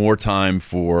more time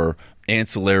for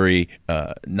ancillary,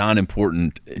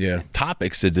 non-important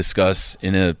topics to discuss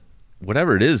in a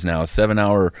whatever it is now, a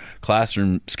 7-hour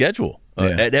classroom schedule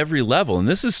at every level. And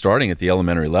this is starting at the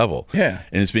elementary level. Yeah.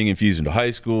 And it's being infused into high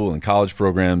school and college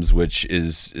programs,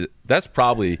 that's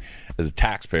probably, as a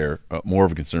taxpayer, more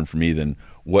of a concern for me than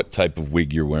what type of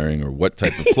wig you're wearing or what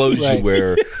type of clothes you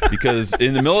wear. Because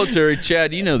in the military,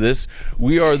 Chad, you know this,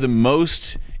 we are the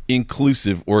most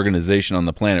inclusive organization on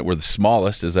the planet. We're the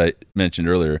smallest, as I mentioned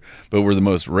earlier, but we're the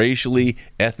most racially,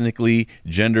 ethnically,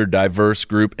 gender diverse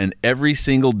group. And every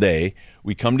single day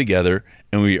we come together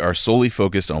and we are solely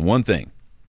focused on one thing: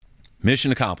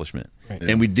 mission accomplishment. Right.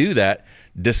 And we do that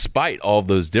despite all of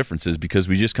those differences, because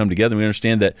we just come together and we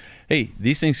understand that, hey,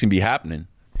 these things can be happening,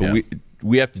 but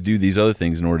we have to do these other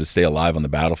things in order to stay alive on the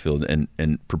battlefield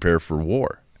and prepare for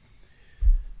war.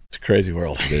 It's a crazy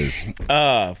world. It is.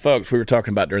 Folks, we were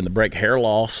talking about during the break, hair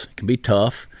loss can be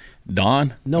tough.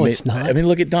 Don? No, it's not. I mean,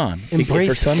 look at Don.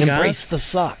 Embrace the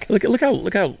suck. Look how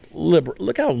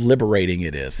liberating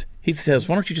it is. He says,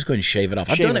 why don't you just go ahead and shave it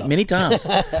off? I've done it many times.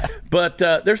 But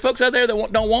there's folks out there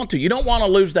that don't want to. You don't want to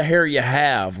lose the hair you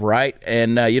have, right?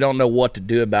 And you don't know what to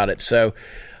do about it. So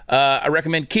I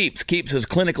recommend Keeps. Keeps is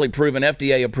clinically proven,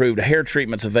 FDA-approved hair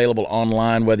treatments available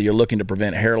online, whether you're looking to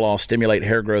prevent hair loss, stimulate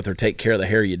hair growth, or take care of the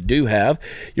hair you do have.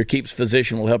 Your Keeps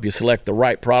physician will help you select the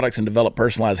right products and develop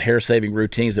personalized hair-saving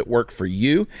routines that work for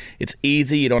you. It's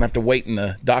easy. You don't have to wait in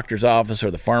the doctor's office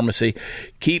or the pharmacy.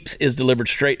 Keeps is delivered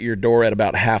straight to your door at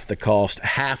about half the cost.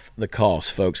 Half the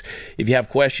cost, folks. If you have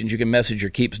questions, you can message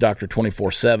your Keeps doctor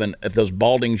 24/7. If those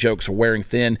balding jokes are wearing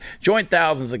thin, join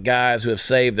thousands of guys who have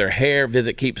saved their hair.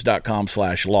 Visit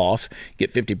Keeps.com/loss.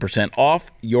 Get 50%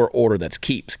 off your order. That's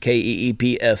Keeps,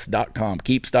 KEEPS.com,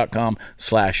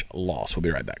 Keeps.com/loss. We'll be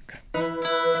right back.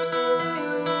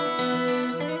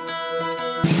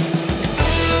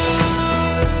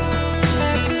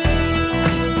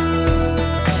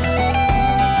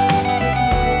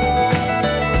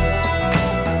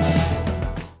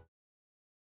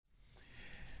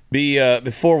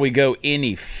 Before we go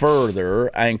any further,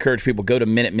 I encourage people go to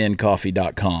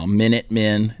MinutemenCoffee.com.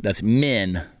 Minutemen, that's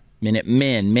men.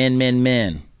 Minutemen,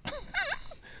 men.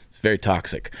 It's very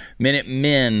toxic.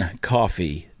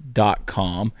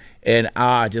 MinutemenCoffee.com. And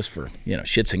just for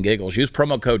shits and giggles, use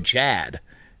promo code Chad.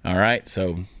 All right,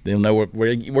 so they'll know where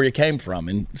you came from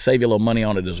and save you a little money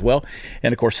on it as well.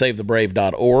 And, of course,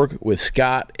 SaveTheBrave.org with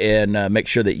Scott, and make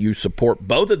sure that you support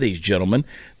both of these gentlemen.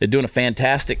 They're doing a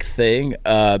fantastic thing,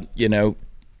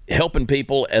 helping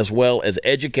people as well as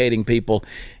educating people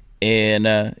and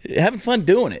having fun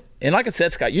doing it. And like I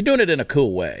said, Scott, you're doing it in a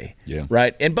cool way,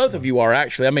 right? And both of you are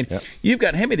actually. I mean, you've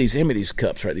got hand me these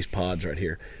cups, right? These pods right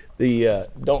here. The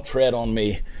Don't Tread on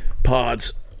Me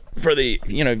pods. For the,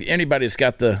 anybody that's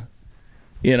got the,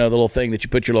 the little thing that you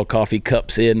put your little coffee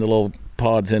cups in, the little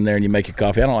pods in there, and you make your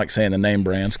coffee. I don't like saying the name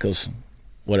brands because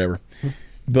whatever.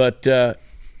 But I'm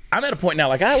at a point now,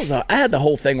 like I had the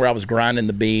whole thing where I was grinding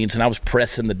the beans and I was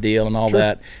pressing the deal and all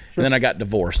that. And then I got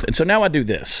divorced. And so now I do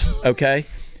this, okay?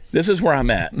 This is where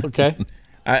I'm at. Okay.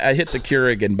 I hit the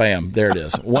Keurig and bam, there it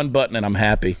is. One button and I'm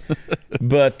happy.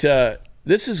 But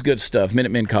this is good stuff,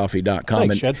 MinutemenCoffee.com.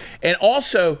 Thanks, and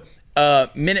also...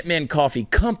 Minutemen Coffee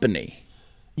Company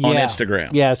on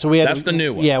Instagram. Yeah, so that's the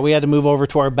new one. Yeah, we had to move over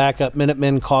to our backup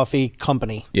Minutemen Coffee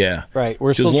Company. Yeah, right.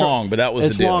 We're still long, but that was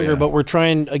it's the deal. Longer, but we're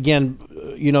trying again.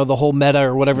 The whole meta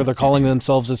or whatever they're calling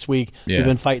themselves this week. Yeah. We've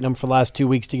been fighting them for the last 2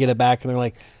 weeks to get it back, and they're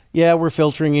like, "Yeah, we're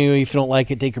filtering you. If you don't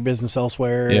like it, take your business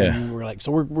elsewhere." Yeah, and we're like,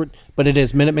 but it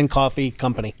is Minutemen Coffee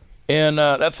Company. And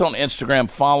that's on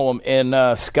Instagram. Follow them.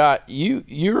 And Scott,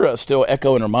 you're still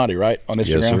Echo and Ramadi, right, on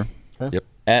Instagram? Yes, sir. Okay. Yep.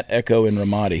 At Echo and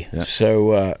Ramadi. Yeah.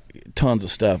 So tons of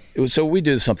stuff. So we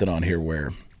do something on here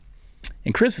where,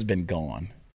 and Chris has been gone.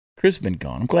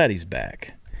 I'm glad he's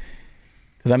back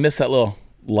because I missed that little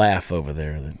laugh over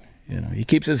there. That he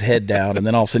keeps his head down, and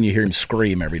then all of a sudden you hear him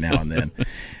scream every now and then.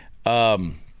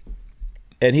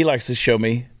 And he likes to show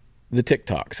me the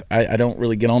TikToks. I don't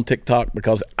really get on TikTok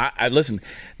because I listen.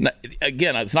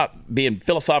 Again, it's not being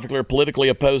philosophically or politically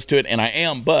opposed to it, and I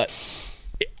am, but.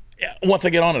 Once I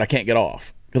get on it, I can't get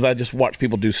off because I just watch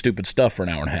people do stupid stuff for an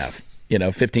hour and a half,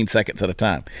 15 seconds at a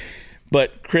time.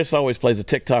 But Chris always plays a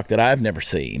TikTok that I've never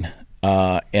seen,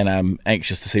 and I'm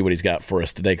anxious to see what he's got for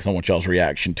us today because I want y'all's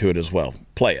reaction to it as well.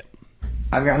 Play it.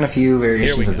 I've gotten a few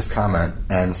variations of this comment,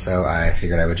 and so I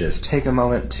figured I would just take a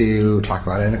moment to talk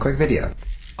about it in a quick video.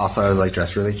 Also, I was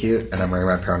dressed really cute, and I'm wearing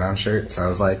my pronoun shirt, so I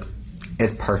was like,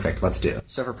 it's perfect, let's do it.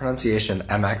 So for pronunciation,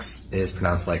 MX is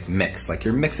pronounced like mix, like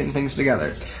you're mixing things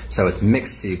together. So it's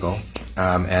mixed Siegel,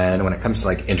 and when it comes to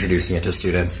introducing it to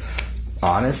students,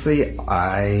 honestly,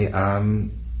 I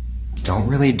don't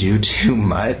really do too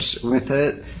much with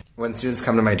it. When students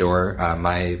come to my door,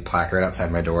 my placard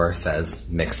outside my door says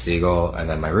Mixed Siegel and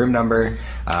then my room number.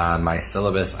 My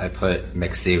syllabus, I put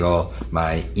Mixed Siegel.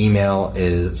 My email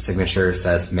signature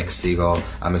says Mixed Siegel,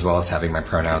 as well as having my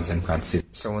pronouns in parentheses.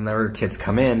 So whenever kids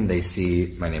come in, they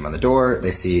see my name on the door, they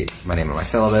see my name on my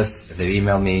syllabus. If they've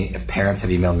emailed me, if parents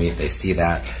have emailed me, they see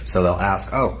that. So they'll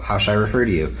ask, oh, how should I refer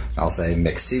to you? I'll say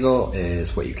Mixed Siegel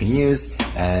is what you can use.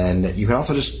 And you can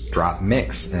also just drop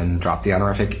Mix and drop the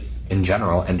honorific in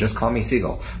general and just call me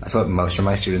Siegel. That's what most of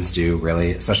my students do,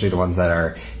 really, especially the ones that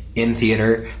are in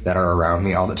theater that are around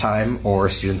me all the time, or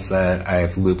students that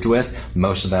I've looped with.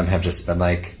 Most of them have just been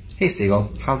like, hey Siegel,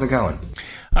 how's it going?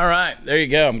 All right, there you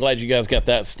go. I'm glad you guys got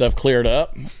that stuff cleared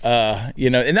up.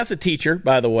 And that's a teacher,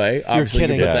 by the way. Obviously, you're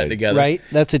kidding. You put that together. Right?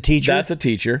 That's a teacher? That's a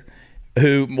teacher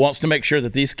who wants to make sure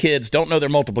that these kids don't know their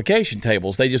multiplication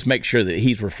tables. They just make sure that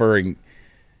he's referring,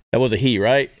 that was a he,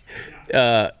 right?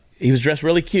 He was dressed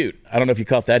really cute. I don't know if you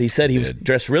caught that. He said he was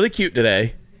dressed really cute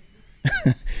today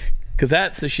because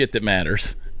that's the shit that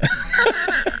matters.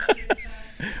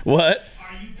 What?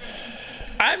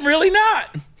 I'm really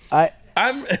not. I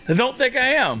don't think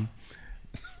I am.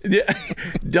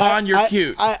 Don, you're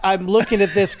cute. I'm looking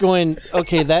at this going,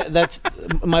 okay, that's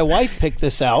my wife picked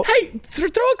this out. Hey,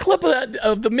 throw a clip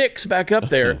of the mix back up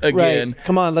there again. Right.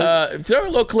 Come on. Throw a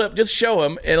little clip. Just show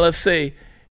him, and let's see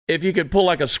if you could pull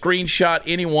a screenshot,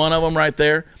 any one of them right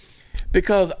there.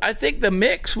 Because I think the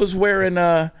mix was wearing,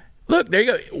 look, there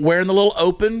you go, wearing the little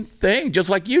open thing, just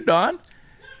like you, Don.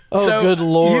 Oh, so good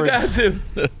Lord. You guys have...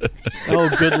 Oh,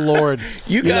 good Lord.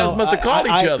 You guys must have called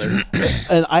each other.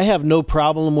 And I have no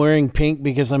problem wearing pink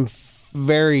because I'm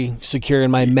very secure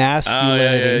in my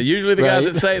masculinity. Yeah. Usually the guys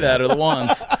that say that are the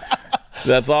ones.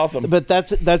 That's awesome. But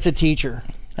that's a teacher.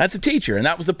 That's a teacher, and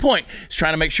that was the point. He's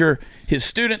trying to make sure his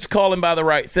students call him by the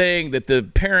right thing, that the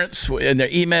parents and their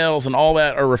emails and all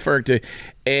that are referred to.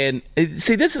 And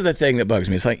see, this is the thing that bugs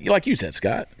me. It's like you said,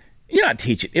 Scott, you're not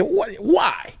teaching.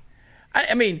 Why?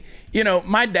 I mean,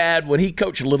 my dad, when he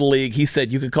coached Little League, he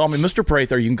said, you can call me Mr.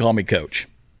 Prather, you can call me Coach.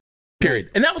 Period.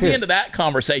 And that was the end of that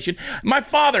conversation. My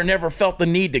father never felt the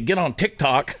need to get on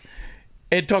TikTok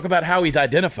and talk about how he's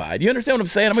identified. You understand what I'm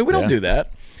saying? I mean, we don't do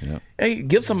that. Yeah. Hey,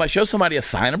 show somebody a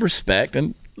sign of respect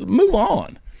and move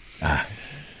on.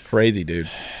 Crazy, dude.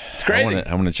 It's crazy.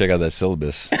 I want to check out that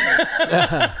syllabus.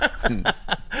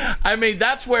 I mean,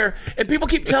 that's where, and people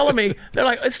keep telling me, they're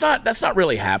like, that's not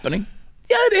really happening.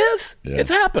 Yeah, it is. Yeah. It's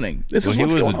happening. This is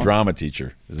what's going on. He was a drama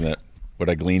teacher. Isn't that what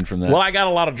I gleaned from that? Well, I got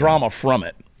a lot of drama from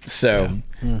it. So,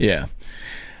 yeah.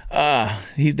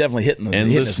 He's definitely hitting those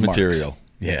endless material. Marks.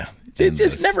 Yeah. It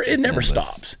just never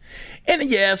stops. And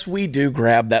yes, we do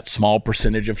grab that small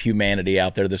percentage of humanity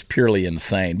out there that's purely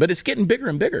insane, but it's getting bigger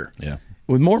and bigger. Yeah.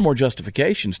 With more and more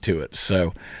justifications to it.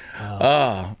 So,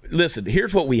 listen,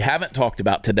 here's what we haven't talked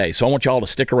about today. So I want you all to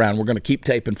stick around. We're going to keep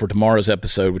taping for tomorrow's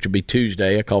episode, which will be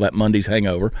Tuesday. I call that Monday's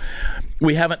Hangover.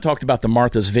 We haven't talked about the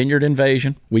Martha's Vineyard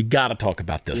invasion. We got to talk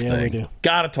about this thing. We do.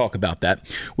 Got to talk about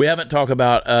that. We haven't talked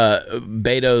about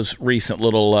Beto's recent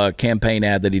little campaign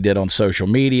ad that he did on social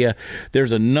media.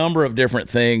 There's a number of different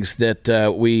things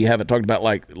that we haven't talked about,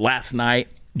 like last night.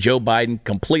 Joe Biden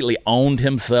completely owned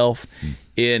himself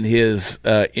in his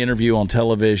interview on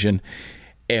television.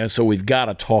 And so we've got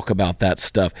to talk about that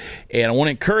stuff. And I want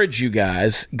to encourage you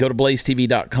guys, go to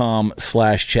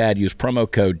blazetv.com/Chad. Use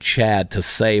promo code Chad to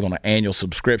save on an annual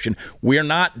subscription. We're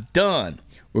not done.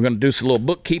 We're going to do some little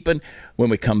bookkeeping. When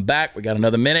we come back, we got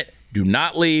another minute. Do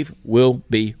not leave. We'll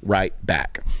be right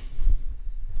back.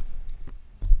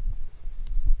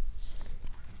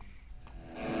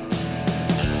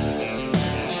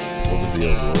 What was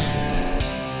the award?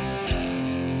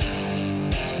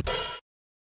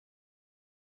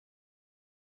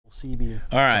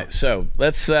 All right, so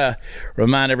let's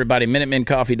remind everybody,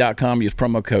 MinutemenCoffee.com. Use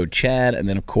promo code Chad, and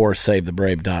then, of course,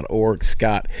 SaveTheBrave.org.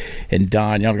 Scott and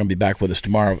Don, y'all are going to be back with us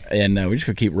tomorrow, and we're just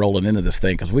going to keep rolling into this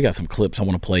thing because we got some clips I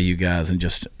want to play you guys and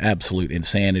just absolute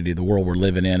insanity, the world we're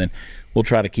living in, and we'll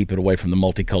try to keep it away from the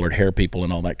multicolored hair people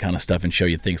and all that kind of stuff and show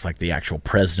you things like the actual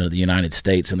president of the United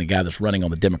States and the guy that's running on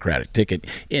the Democratic ticket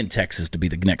in Texas to be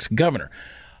the next governor.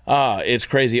 It's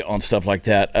crazy on stuff like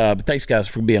that. But thanks, guys,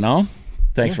 for being on.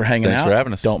 Thanks for hanging out. Thanks for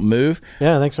having us. Don't move.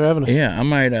 Yeah, thanks for having us. Yeah, I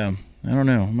might, I don't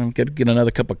know. I'm going to get another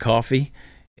cup of coffee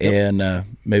and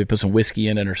maybe put some whiskey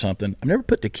in it or something. I've never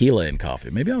put tequila in coffee.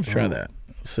 Maybe I'll try that.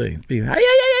 Let's see. You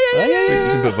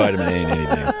can put vitamin A in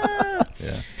anything.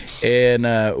 Yeah. And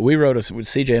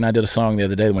CJ and I did a song the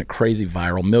other day that went crazy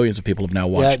viral. Millions of people have now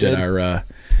watched it.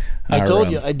 I told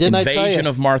you. Didn't I tell you? Invasion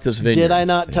of Martha's Vineyard. Did I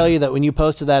not tell you that when you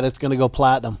posted that, it's going to go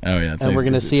platinum? Oh, yeah. And we're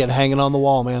going to see it hanging on the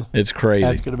wall, man. It's crazy.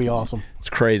 That's going to be awesome. It's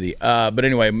crazy. But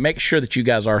anyway, make sure that you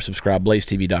guys are subscribed.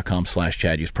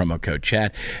 BlazeTV.com/Chad. Use promo code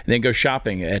Chad. And then go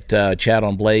shopping at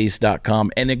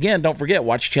ChadOnBlaze.com. And again, don't forget,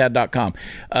 watch Chad.com.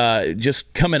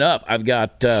 Just coming up, I've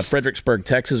got Fredericksburg,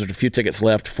 Texas. There's a few tickets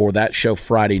left for that show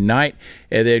Friday night.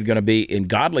 And they're going to be in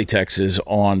Godley, Texas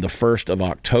on the 1st of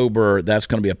October. That's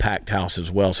going to be a packed house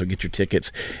as well. So get your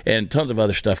tickets. And tons of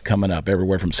other stuff coming up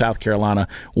everywhere from South Carolina,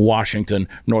 Washington,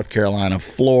 North Carolina,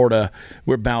 Florida.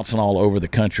 We're bouncing all over the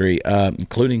country,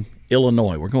 including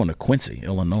Illinois. We're going to Quincy,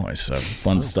 Illinois. So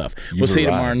fun stuff. We'll see you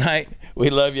tomorrow night. We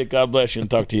love you. God bless you,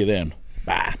 and talk to you then.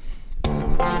 Bye.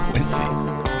 Quincy.